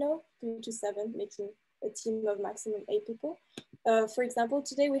that you know, 3 to 7, making a team of maximum 8 people. For example,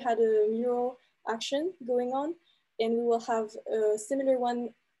 today we had a mural action going on, and we will have a similar one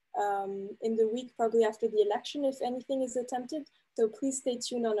in the week, probably after the election, if anything is attempted. So please stay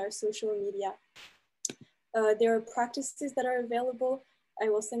tuned on our social media. There are practices that are available. I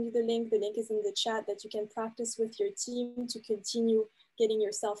will send you the link. The link is in the chat that you can practice with your team to continue getting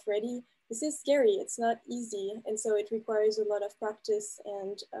yourself ready. This is scary, it's not easy. And so it requires a lot of practice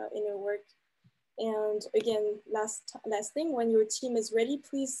and inner work. And again, last thing, when your team is ready,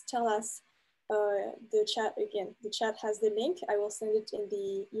 please tell us. The chat has the link. I will send it in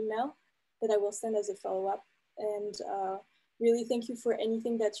the email that I will send as a follow-up. And really thank you for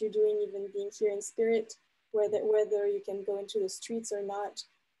anything that you're doing, even being here in spirit, whether you can go into the streets or not,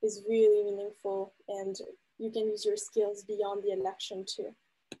 is really meaningful, and you can use your skills beyond the election too.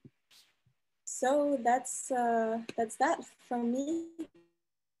 So that's that from me.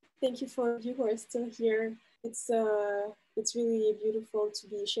 Thank you for you who are still here. It's really beautiful to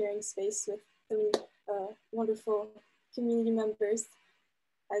be sharing space with so many wonderful community members.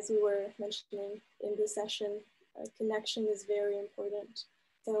 As we were mentioning in this session, connection is very important.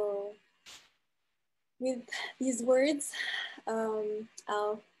 So with these words,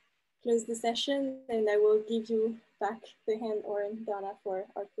 I'll close the session, and I will give you back the hand, Oren, Donna, for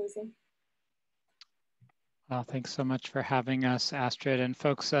our closing. Well, thanks so much for having us, Astrid. And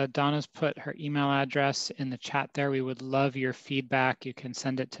folks, Donna's put her email address in the chat there. We would love your feedback. You can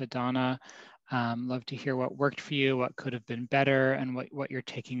send it to Donna. Love to hear what worked for you, what could have been better, and what you're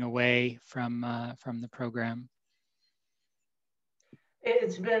taking away from the program.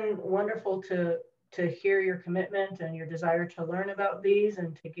 It's been wonderful to hear your commitment and your desire to learn about these,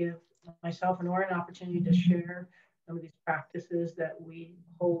 and to give myself and Oren an opportunity to share some of these practices that we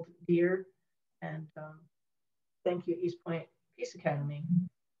hold dear. And thank you, East Point Peace Academy.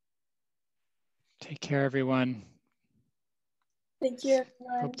 Take care, everyone. Thank you,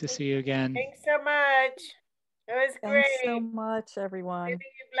 everyone. Hope to see you again. Thanks so much. It was great. Thanks so much, everyone. Giving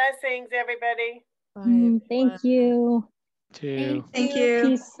you blessings, everybody. Thank you. Thank you.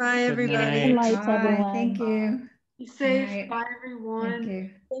 Peace. Bye, everybody. Good lights, Bye. everyone. Thank you. Be safe. Bye. Bye, everyone. Thank you.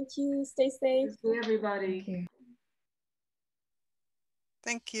 Thank you. Stay safe. See everybody. Thank you.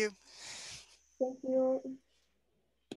 Thank you. Thank you.